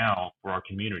impact now for our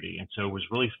community. And so it was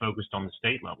really focused on the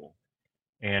state level,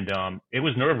 and it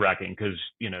was nerve-wracking because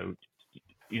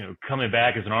coming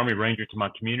back as an Army Ranger to my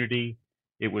community,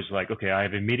 it was like, okay, I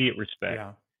have immediate respect,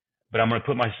 but I'm going to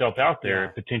put myself out there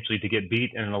potentially to get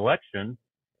beat in an election,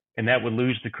 and that would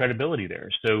lose the credibility there.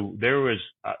 So there was,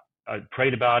 I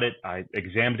prayed about it. I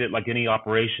examined it like any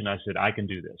operation. I said, I can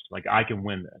do this. Like, I can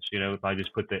win this, if I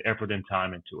just put the effort and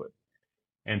time into it.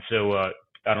 And so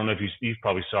I don't know if you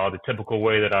probably saw the typical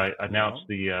way that I announced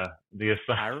the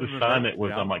assignment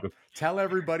was, I'm like, tell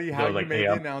everybody how you made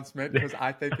the announcement, because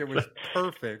I think it was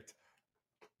perfect.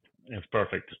 It's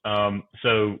perfect.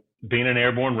 So being an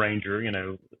airborne ranger, and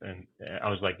I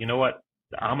was like, you know what?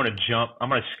 I'm going to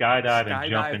skydive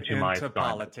and jump into my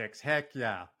politics. Heck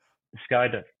yeah.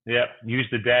 Skydive. Yeah. Use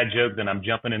the dad joke, then I'm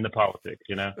jumping into politics,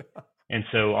 And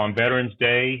so on Veterans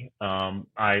Day,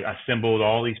 I assembled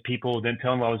all these people, didn't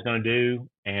tell them what I was going to do,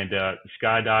 and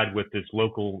skydived with this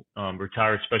local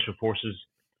retired Special Forces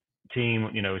team.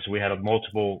 So we had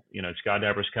multiple,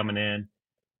 skydivers coming in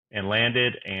and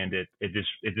landed, and it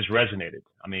just resonated.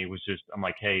 I mean, it was just, I'm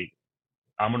like, hey,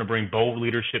 I'm going to bring bold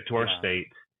leadership to our state.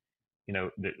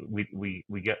 That we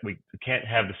can't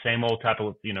have the same old type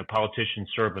of politicians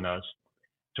serving us.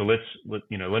 So let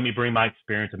me bring my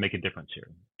experience and make a difference here.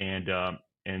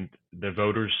 And the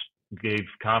voters gave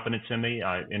confidence in me.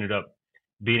 I ended up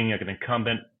beating an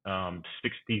incumbent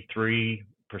 63%.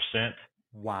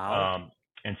 Wow.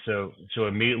 And so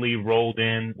immediately rolled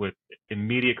in with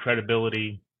immediate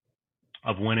credibility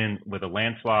of winning with a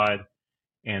landslide,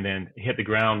 and then hit the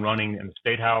ground running in the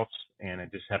State House, and I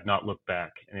just have not looked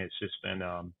back. And it's just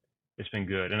been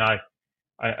good. And I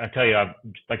tell you,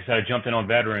 like I said, I jumped in on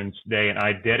Veterans Day, and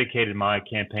I dedicated my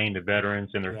campaign to veterans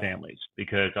and their families,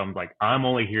 because I'm like, I'm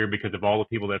only here because of all the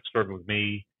people that served with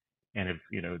me, and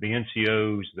the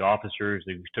NCOs, the officers,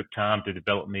 they took time to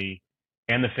develop me,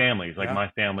 and the families, like my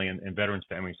family and veterans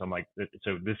families. So I'm like,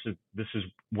 so this is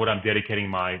what I'm dedicating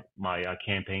my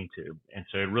campaign to, and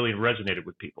so it really resonated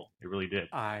with people. It really did.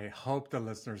 I hope the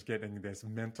listeners getting this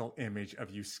mental image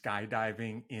of you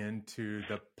skydiving into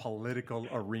the political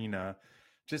arena.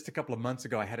 Just a couple of months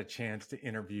ago, I had a chance to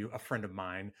interview a friend of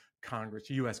mine,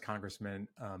 U.S. Congressman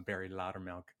Barry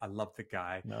Loudermilk. I love the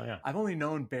guy. Oh, yeah. I've only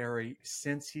known Barry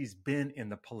since he's been in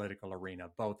the political arena,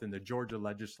 both in the Georgia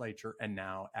legislature and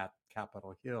now at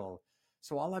Capitol Hill.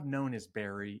 So all I've known is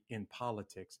Barry in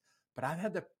politics. But I've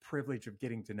had the privilege of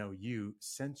getting to know you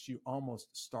since you almost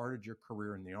started your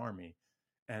career in the Army.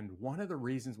 And one of the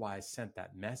reasons why I sent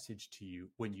that message to you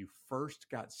when you first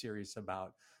got serious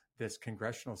about this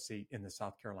congressional seat in the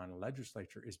South Carolina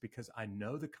legislature is because I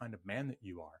know the kind of man that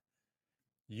you are.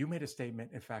 You made a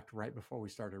statement, in fact, right before we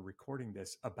started recording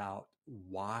this, about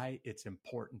why it's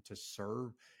important to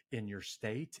serve in your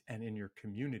state and in your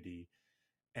community.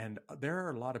 And there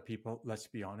are a lot of people, let's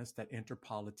be honest, that enter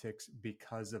politics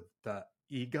because of the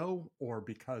ego or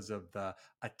because of the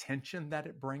attention that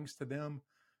it brings to them.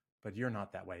 But you're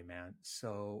not that way, man.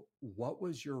 So what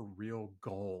was your real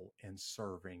goal in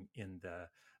serving in the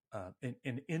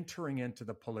in entering into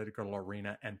the political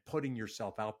arena and putting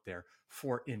yourself out there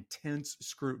for intense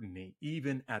scrutiny,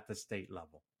 even at the state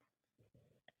level?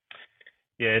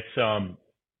 Yeah,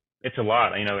 it's a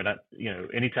lot, and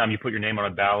anytime you put your name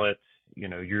on a ballot,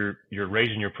 you're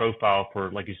raising your profile for,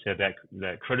 like you said,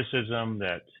 that criticism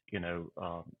that, you're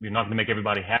not going to make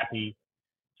everybody happy.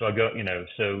 So I go,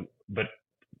 but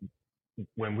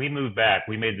when we moved back,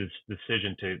 we made this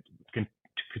decision to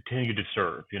continue to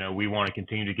serve. We want to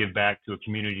continue to give back to a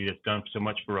community that's done so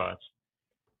much for us.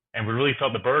 And we really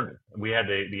felt the burden. We had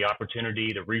the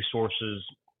opportunity, the resources,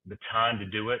 the time to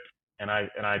do it. And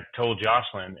I told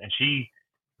Jocelyn, and she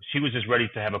was just ready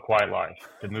to have a quiet life,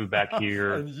 to move back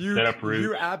here, and set up roots.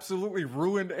 You absolutely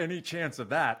ruined any chance of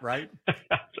that, right?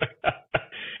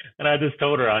 And I just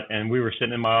told her, and we were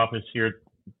sitting in my office here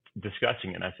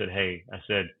discussing it. I said, hey,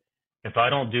 if I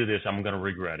don't do this, I'm going to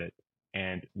regret it.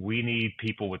 And we need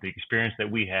people with the experience that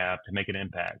we have to make an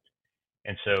impact.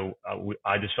 And so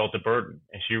I just felt the burden.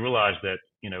 And she realized that,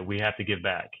 we have to give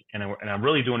back. And I'm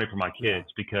really doing it for my kids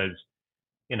because,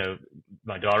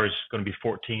 my daughter's going to be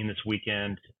 14 this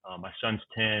weekend. My son's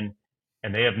 10.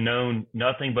 And they have known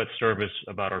nothing but service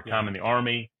about our time in the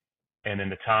Army and then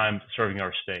the time serving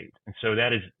our state. And so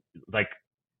that is like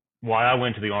why I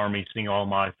went to the Army, seeing all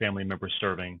my family members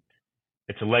serving.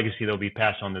 it's a legacy that'll be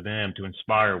passed on to them to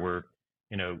inspire where,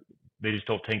 they just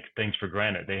don't take things for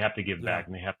granted. They have to give back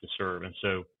and they have to serve. And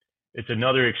so it's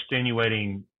another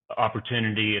extenuating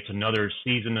opportunity. It's another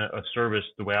season of service,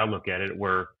 the way I look at it,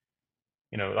 where,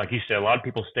 like you said, a lot of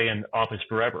people stay in office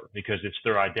forever because it's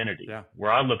their identity. Yeah.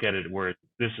 Where I look at it, where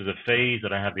this is a phase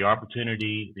that I have the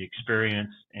opportunity, the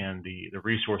experience, and the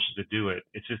resources to do it.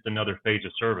 It's just another phase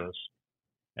of service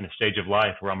and a stage of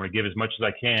life where I'm going to give as much as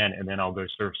I can, and then I'll go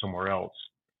serve somewhere else,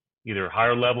 either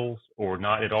higher levels or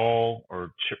not at all,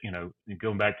 or,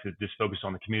 going back to just focus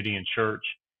on the community and church.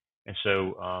 And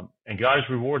so, and God has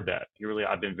rewarded that.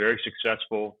 I've been very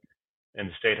successful in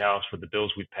the State House with the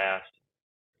bills we've passed.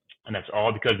 And that's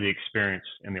all because of the experience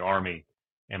in the Army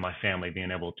and my family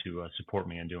being able to support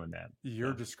me in doing that.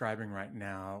 You're describing right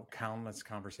now countless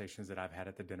conversations that I've had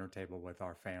at the dinner table with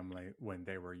our family when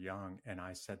they were young. And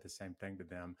I said the same thing to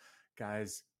them.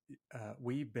 Guys,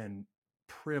 we've been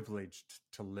privileged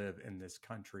to live in this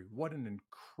country. What an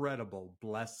incredible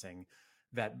blessing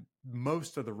that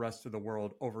most of the rest of the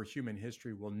world over human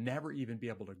history will never even be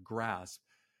able to grasp.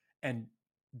 And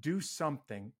do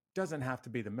something. Doesn't have to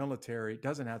be the military,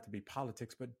 doesn't have to be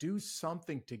politics, but do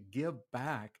something to give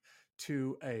back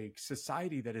to a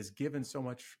society that has given so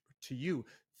much to you.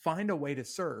 Find a way to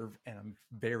serve. And I'm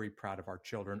very proud of our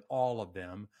children. All of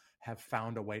them have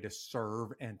found a way to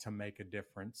serve and to make a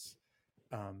difference.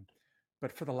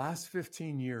 But for the last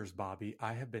 15 years, Bobby,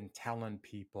 I have been telling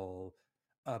people,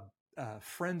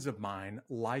 friends of mine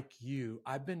like you,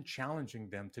 I've been challenging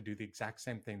them to do the exact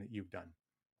same thing that you've done.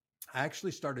 I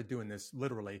actually started doing this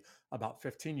literally about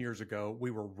 15 years ago.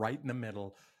 We were right in the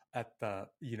middle at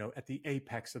the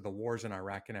apex of the wars in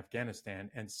Iraq and Afghanistan.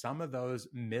 And some of those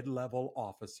mid-level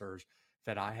officers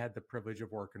that I had the privilege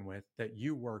of working with, that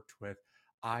you worked with,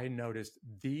 I noticed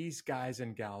these guys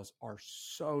and gals are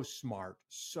so smart,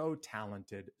 so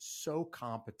talented, so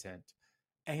competent,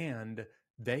 and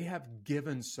they have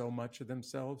given so much of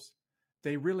themselves.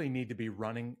 They really need to be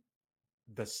running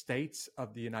the states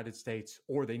of the United States,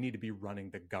 or they need to be running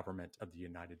the government of the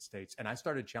United States. And I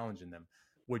started challenging them.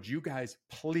 Would you guys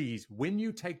please, when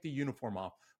you take the uniform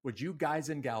off, would you guys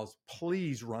and gals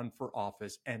please run for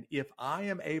office? And if I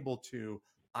am able to,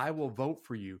 I will vote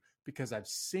for you, because I've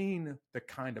seen the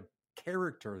kind of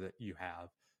character that you have,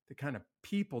 the kind of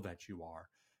people that you are,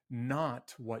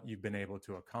 not what you've been able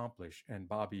to accomplish. And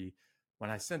Bobby, when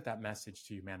I sent that message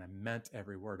to you, man, I meant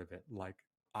every word of it. Like,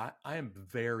 I am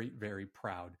very, very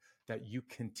proud that you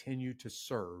continue to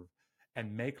serve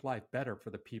and make life better for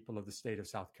the people of the state of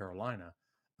South Carolina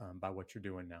by what you're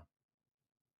doing now.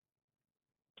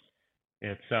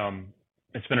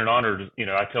 It's been an honor.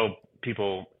 I tell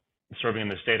people serving in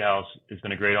the State House has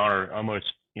been a great honor. Almost,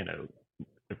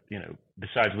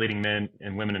 besides leading men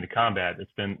and women into combat,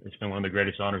 it's been one of the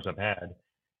greatest honors I've had.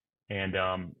 And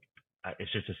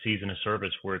it's just a season of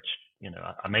service where it's,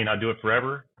 I may not do it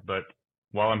forever, but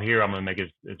while I'm here, I'm going to make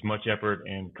as much effort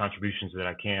and contributions that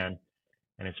I can.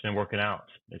 And it's been working out.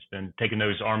 It's been taking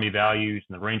those Army values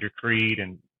and the Ranger Creed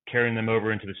and carrying them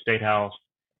over into the State House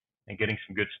and getting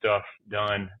some good stuff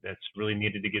done that's really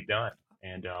needed to get done.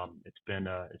 And it's been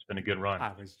a good run.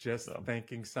 I was just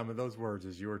thinking some of those words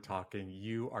as you were talking.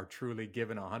 You are truly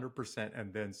given 100%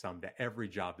 and then some to every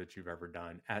job that you've ever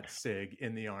done at SIG,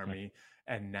 in the Army,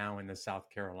 and now in the South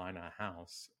Carolina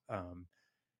House.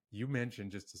 You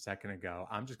mentioned just a second ago,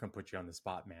 I'm just going to put you on the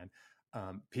spot, man.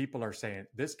 People are saying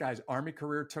this guy's Army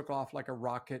career took off like a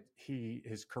rocket.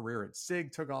 His career at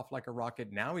SIG took off like a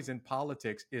rocket. Now he's in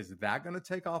politics. Is that going to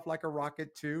take off like a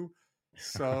rocket too?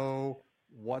 So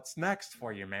what's next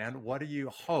for you, man? What do you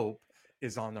hope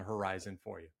is on the horizon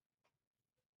for you?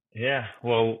 Yeah,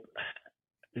 well,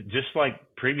 just like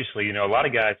previously, a lot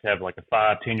of guys have like a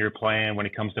 5-10 year plan when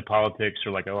it comes to politics,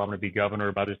 or like, oh, I'm going to be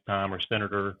governor by this time, or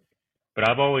senator. But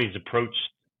I've always approached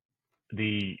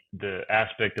the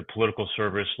aspect of political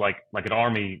service like an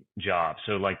Army job.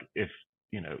 So like, if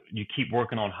you keep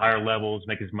working on higher levels,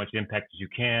 make as much impact as you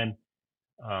can.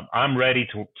 I'm ready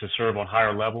to serve on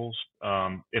higher levels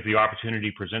if the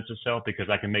opportunity presents itself, because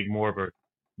I can make more of a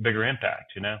bigger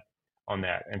impact, on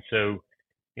that. And so,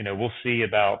 we'll see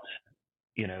about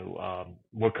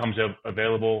what comes up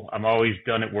available. I'm always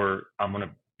done it where I'm going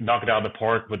to knock it out of the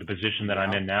park with the position that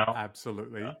I'm in now.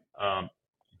 Absolutely.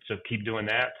 So keep doing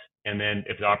that. And then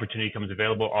if the opportunity comes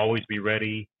available, always be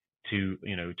ready to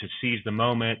seize the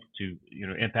moment, to,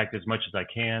 impact as much as I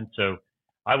can. So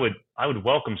I would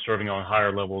welcome serving on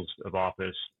higher levels of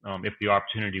office if the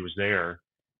opportunity was there,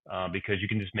 because you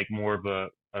can just make more of a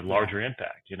larger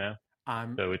impact,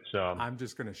 So it's I'm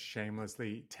just going to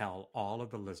shamelessly tell all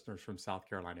of the listeners from South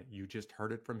Carolina, you just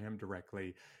heard it from him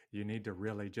directly. You need to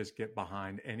really just get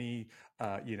behind any,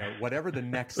 whatever the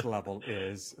next level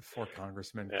is for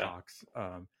Congressman Cox.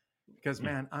 Because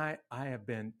man, I have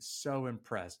been so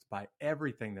impressed by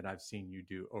everything that I've seen you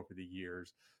do over the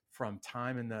years, from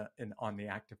time on the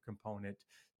active component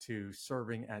to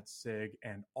serving at SIG,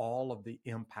 and all of the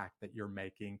impact that you're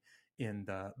making in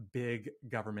the big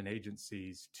government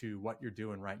agencies to what you're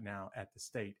doing right now at the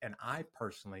state. And I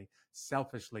personally,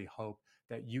 selfishly hope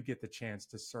that you get the chance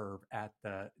to serve at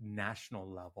the national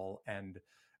level and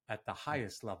at the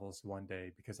highest levels one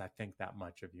day, because I think that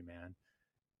much of you, man.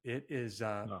 It is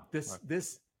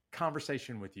this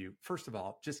conversation with you. First of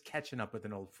all, just catching up with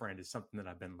an old friend is something that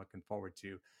I've been looking forward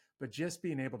to. But just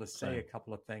being able to say a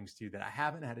couple of things to you that I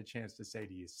haven't had a chance to say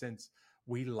to you since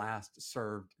we last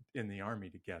served in the Army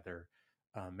together,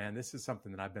 man, this is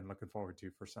something that I've been looking forward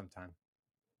to for some time.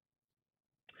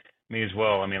 Me as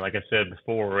well. I mean, like I said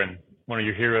before, when one of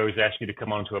your heroes asks you to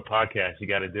come onto a podcast, you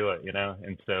got to do it,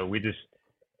 And so we just,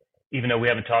 even though we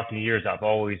haven't talked in years, I've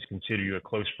always considered you a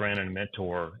close friend and a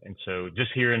mentor. And so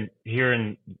just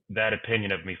hearing that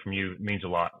opinion of me from you means a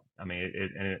lot. I mean,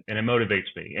 it motivates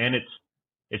me, and it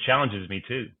challenges me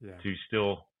too, to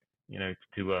still,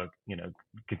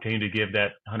 continue to give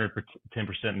that 110%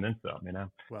 and then some,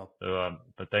 Well, so,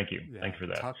 but thank you. Thank you for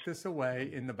that. Tuck this away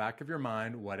in the back of your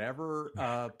mind, whatever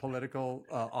political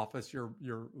office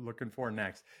you're looking for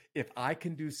next. If I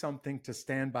can do something to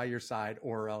stand by your side,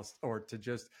 or to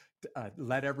just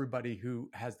let everybody who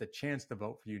has the chance to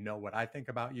vote for you know what I think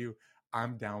about you,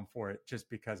 I'm down for it, just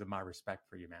because of my respect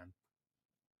for you, man.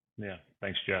 Yeah.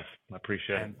 Thanks, Jeff. I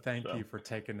appreciate it. And thank you for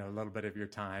taking a little bit of your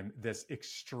time, this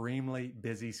extremely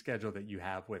busy schedule that you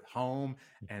have with home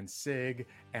and SIG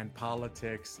and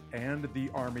politics and the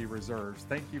Army Reserves.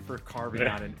 Thank you for carving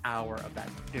out an hour of that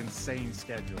insane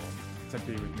schedule to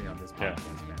be with me on this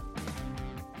podcast, man.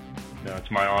 No, it's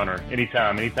my honor.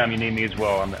 Anytime you need me as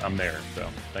well, I'm there. So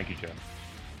thank you, Jeff.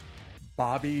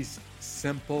 Bobby's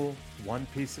simple one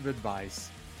piece of advice.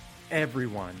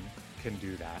 Everyone can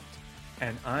do that.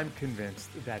 And I'm convinced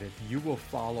that if you will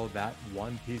follow that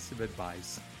one piece of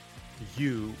advice,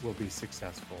 you will be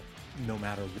successful, no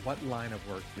matter what line of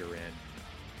work you're in.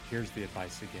 Here's the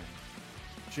advice again.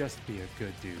 Just be a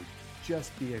good dude.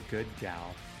 Just be a good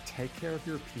gal. Take care of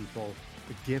your people.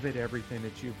 Give it everything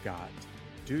that you've got.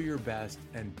 Do your best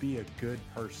and be a good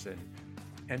person.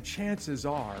 And chances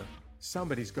are,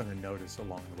 somebody's going to notice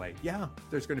along the way. Yeah,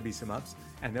 there's going to be some ups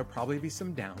and there'll probably be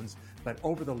some downs, but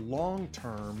over the long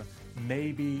term,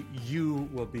 maybe you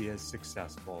will be as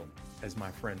successful as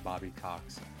my friend Bobby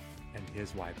Cox and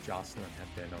his wife Jocelyn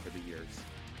have been over the years.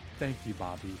 Thank you,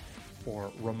 Bobby,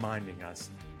 for reminding us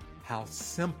how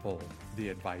simple the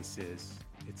advice is.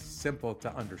 It's simple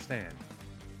to understand,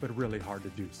 but really hard to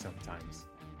do sometimes.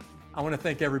 I want to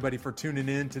thank everybody for tuning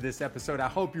in to this episode. I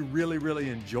hope you really, really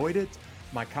enjoyed it,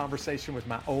 my conversation with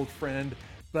my old friend.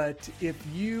 But if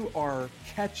you are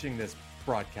catching this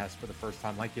broadcast for the first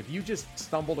time, like if you just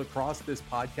stumbled across this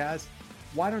podcast,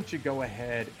 why don't you go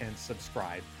ahead and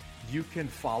subscribe? You can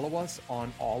follow us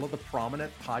on all of the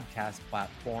prominent podcast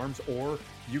platforms, or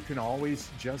you can always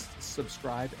just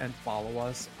subscribe and follow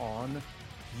us on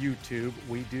YouTube.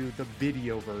 We do the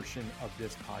video version of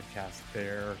this podcast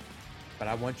there. But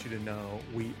I want you to know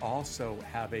we also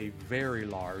have a very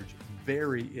large,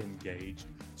 very engaged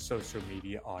social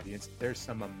media audience. There's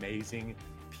some amazing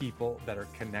people that are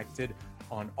connected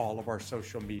on all of our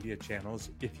social media channels.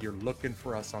 If you're looking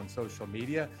for us on social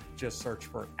media, just search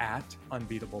for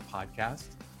 @UnbeatablePodcast.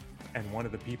 And one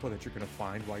of the people that you're going to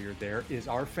find while you're there is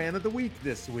our fan of the week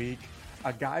this week,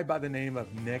 a guy by the name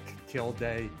of Nick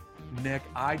Kilday. Nick,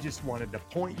 I just wanted to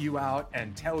point you out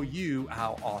and tell you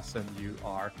how awesome you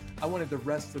are. I wanted the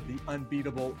rest of the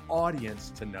Unbeatable audience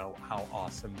to know how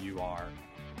awesome you are.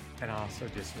 And I also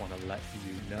just want to let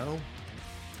you know,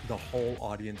 the whole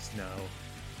audience know,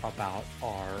 about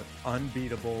our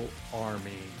Unbeatable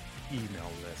Army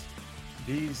email list.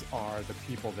 These are the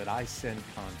people that I send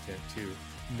content to,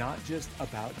 not just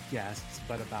about guests,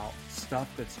 but about stuff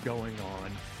that's going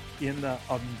on in the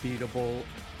Unbeatable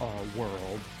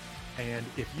world. And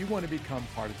if you want to become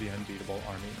part of the Unbeatable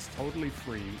Army, it's totally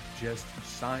free. Just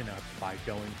sign up by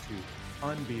going to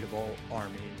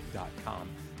unbeatablearmy.com.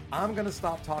 I'm going to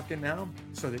stop talking now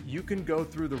so that you can go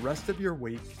through the rest of your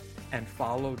week and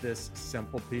follow this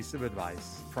simple piece of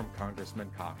advice from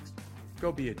Congressman Cox.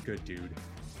 Go be a good dude.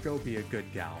 Go be a good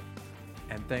gal.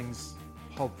 And things,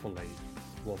 hopefully,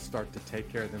 will start to take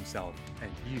care of themselves,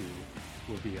 and you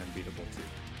will be unbeatable too.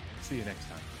 See you next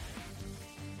time.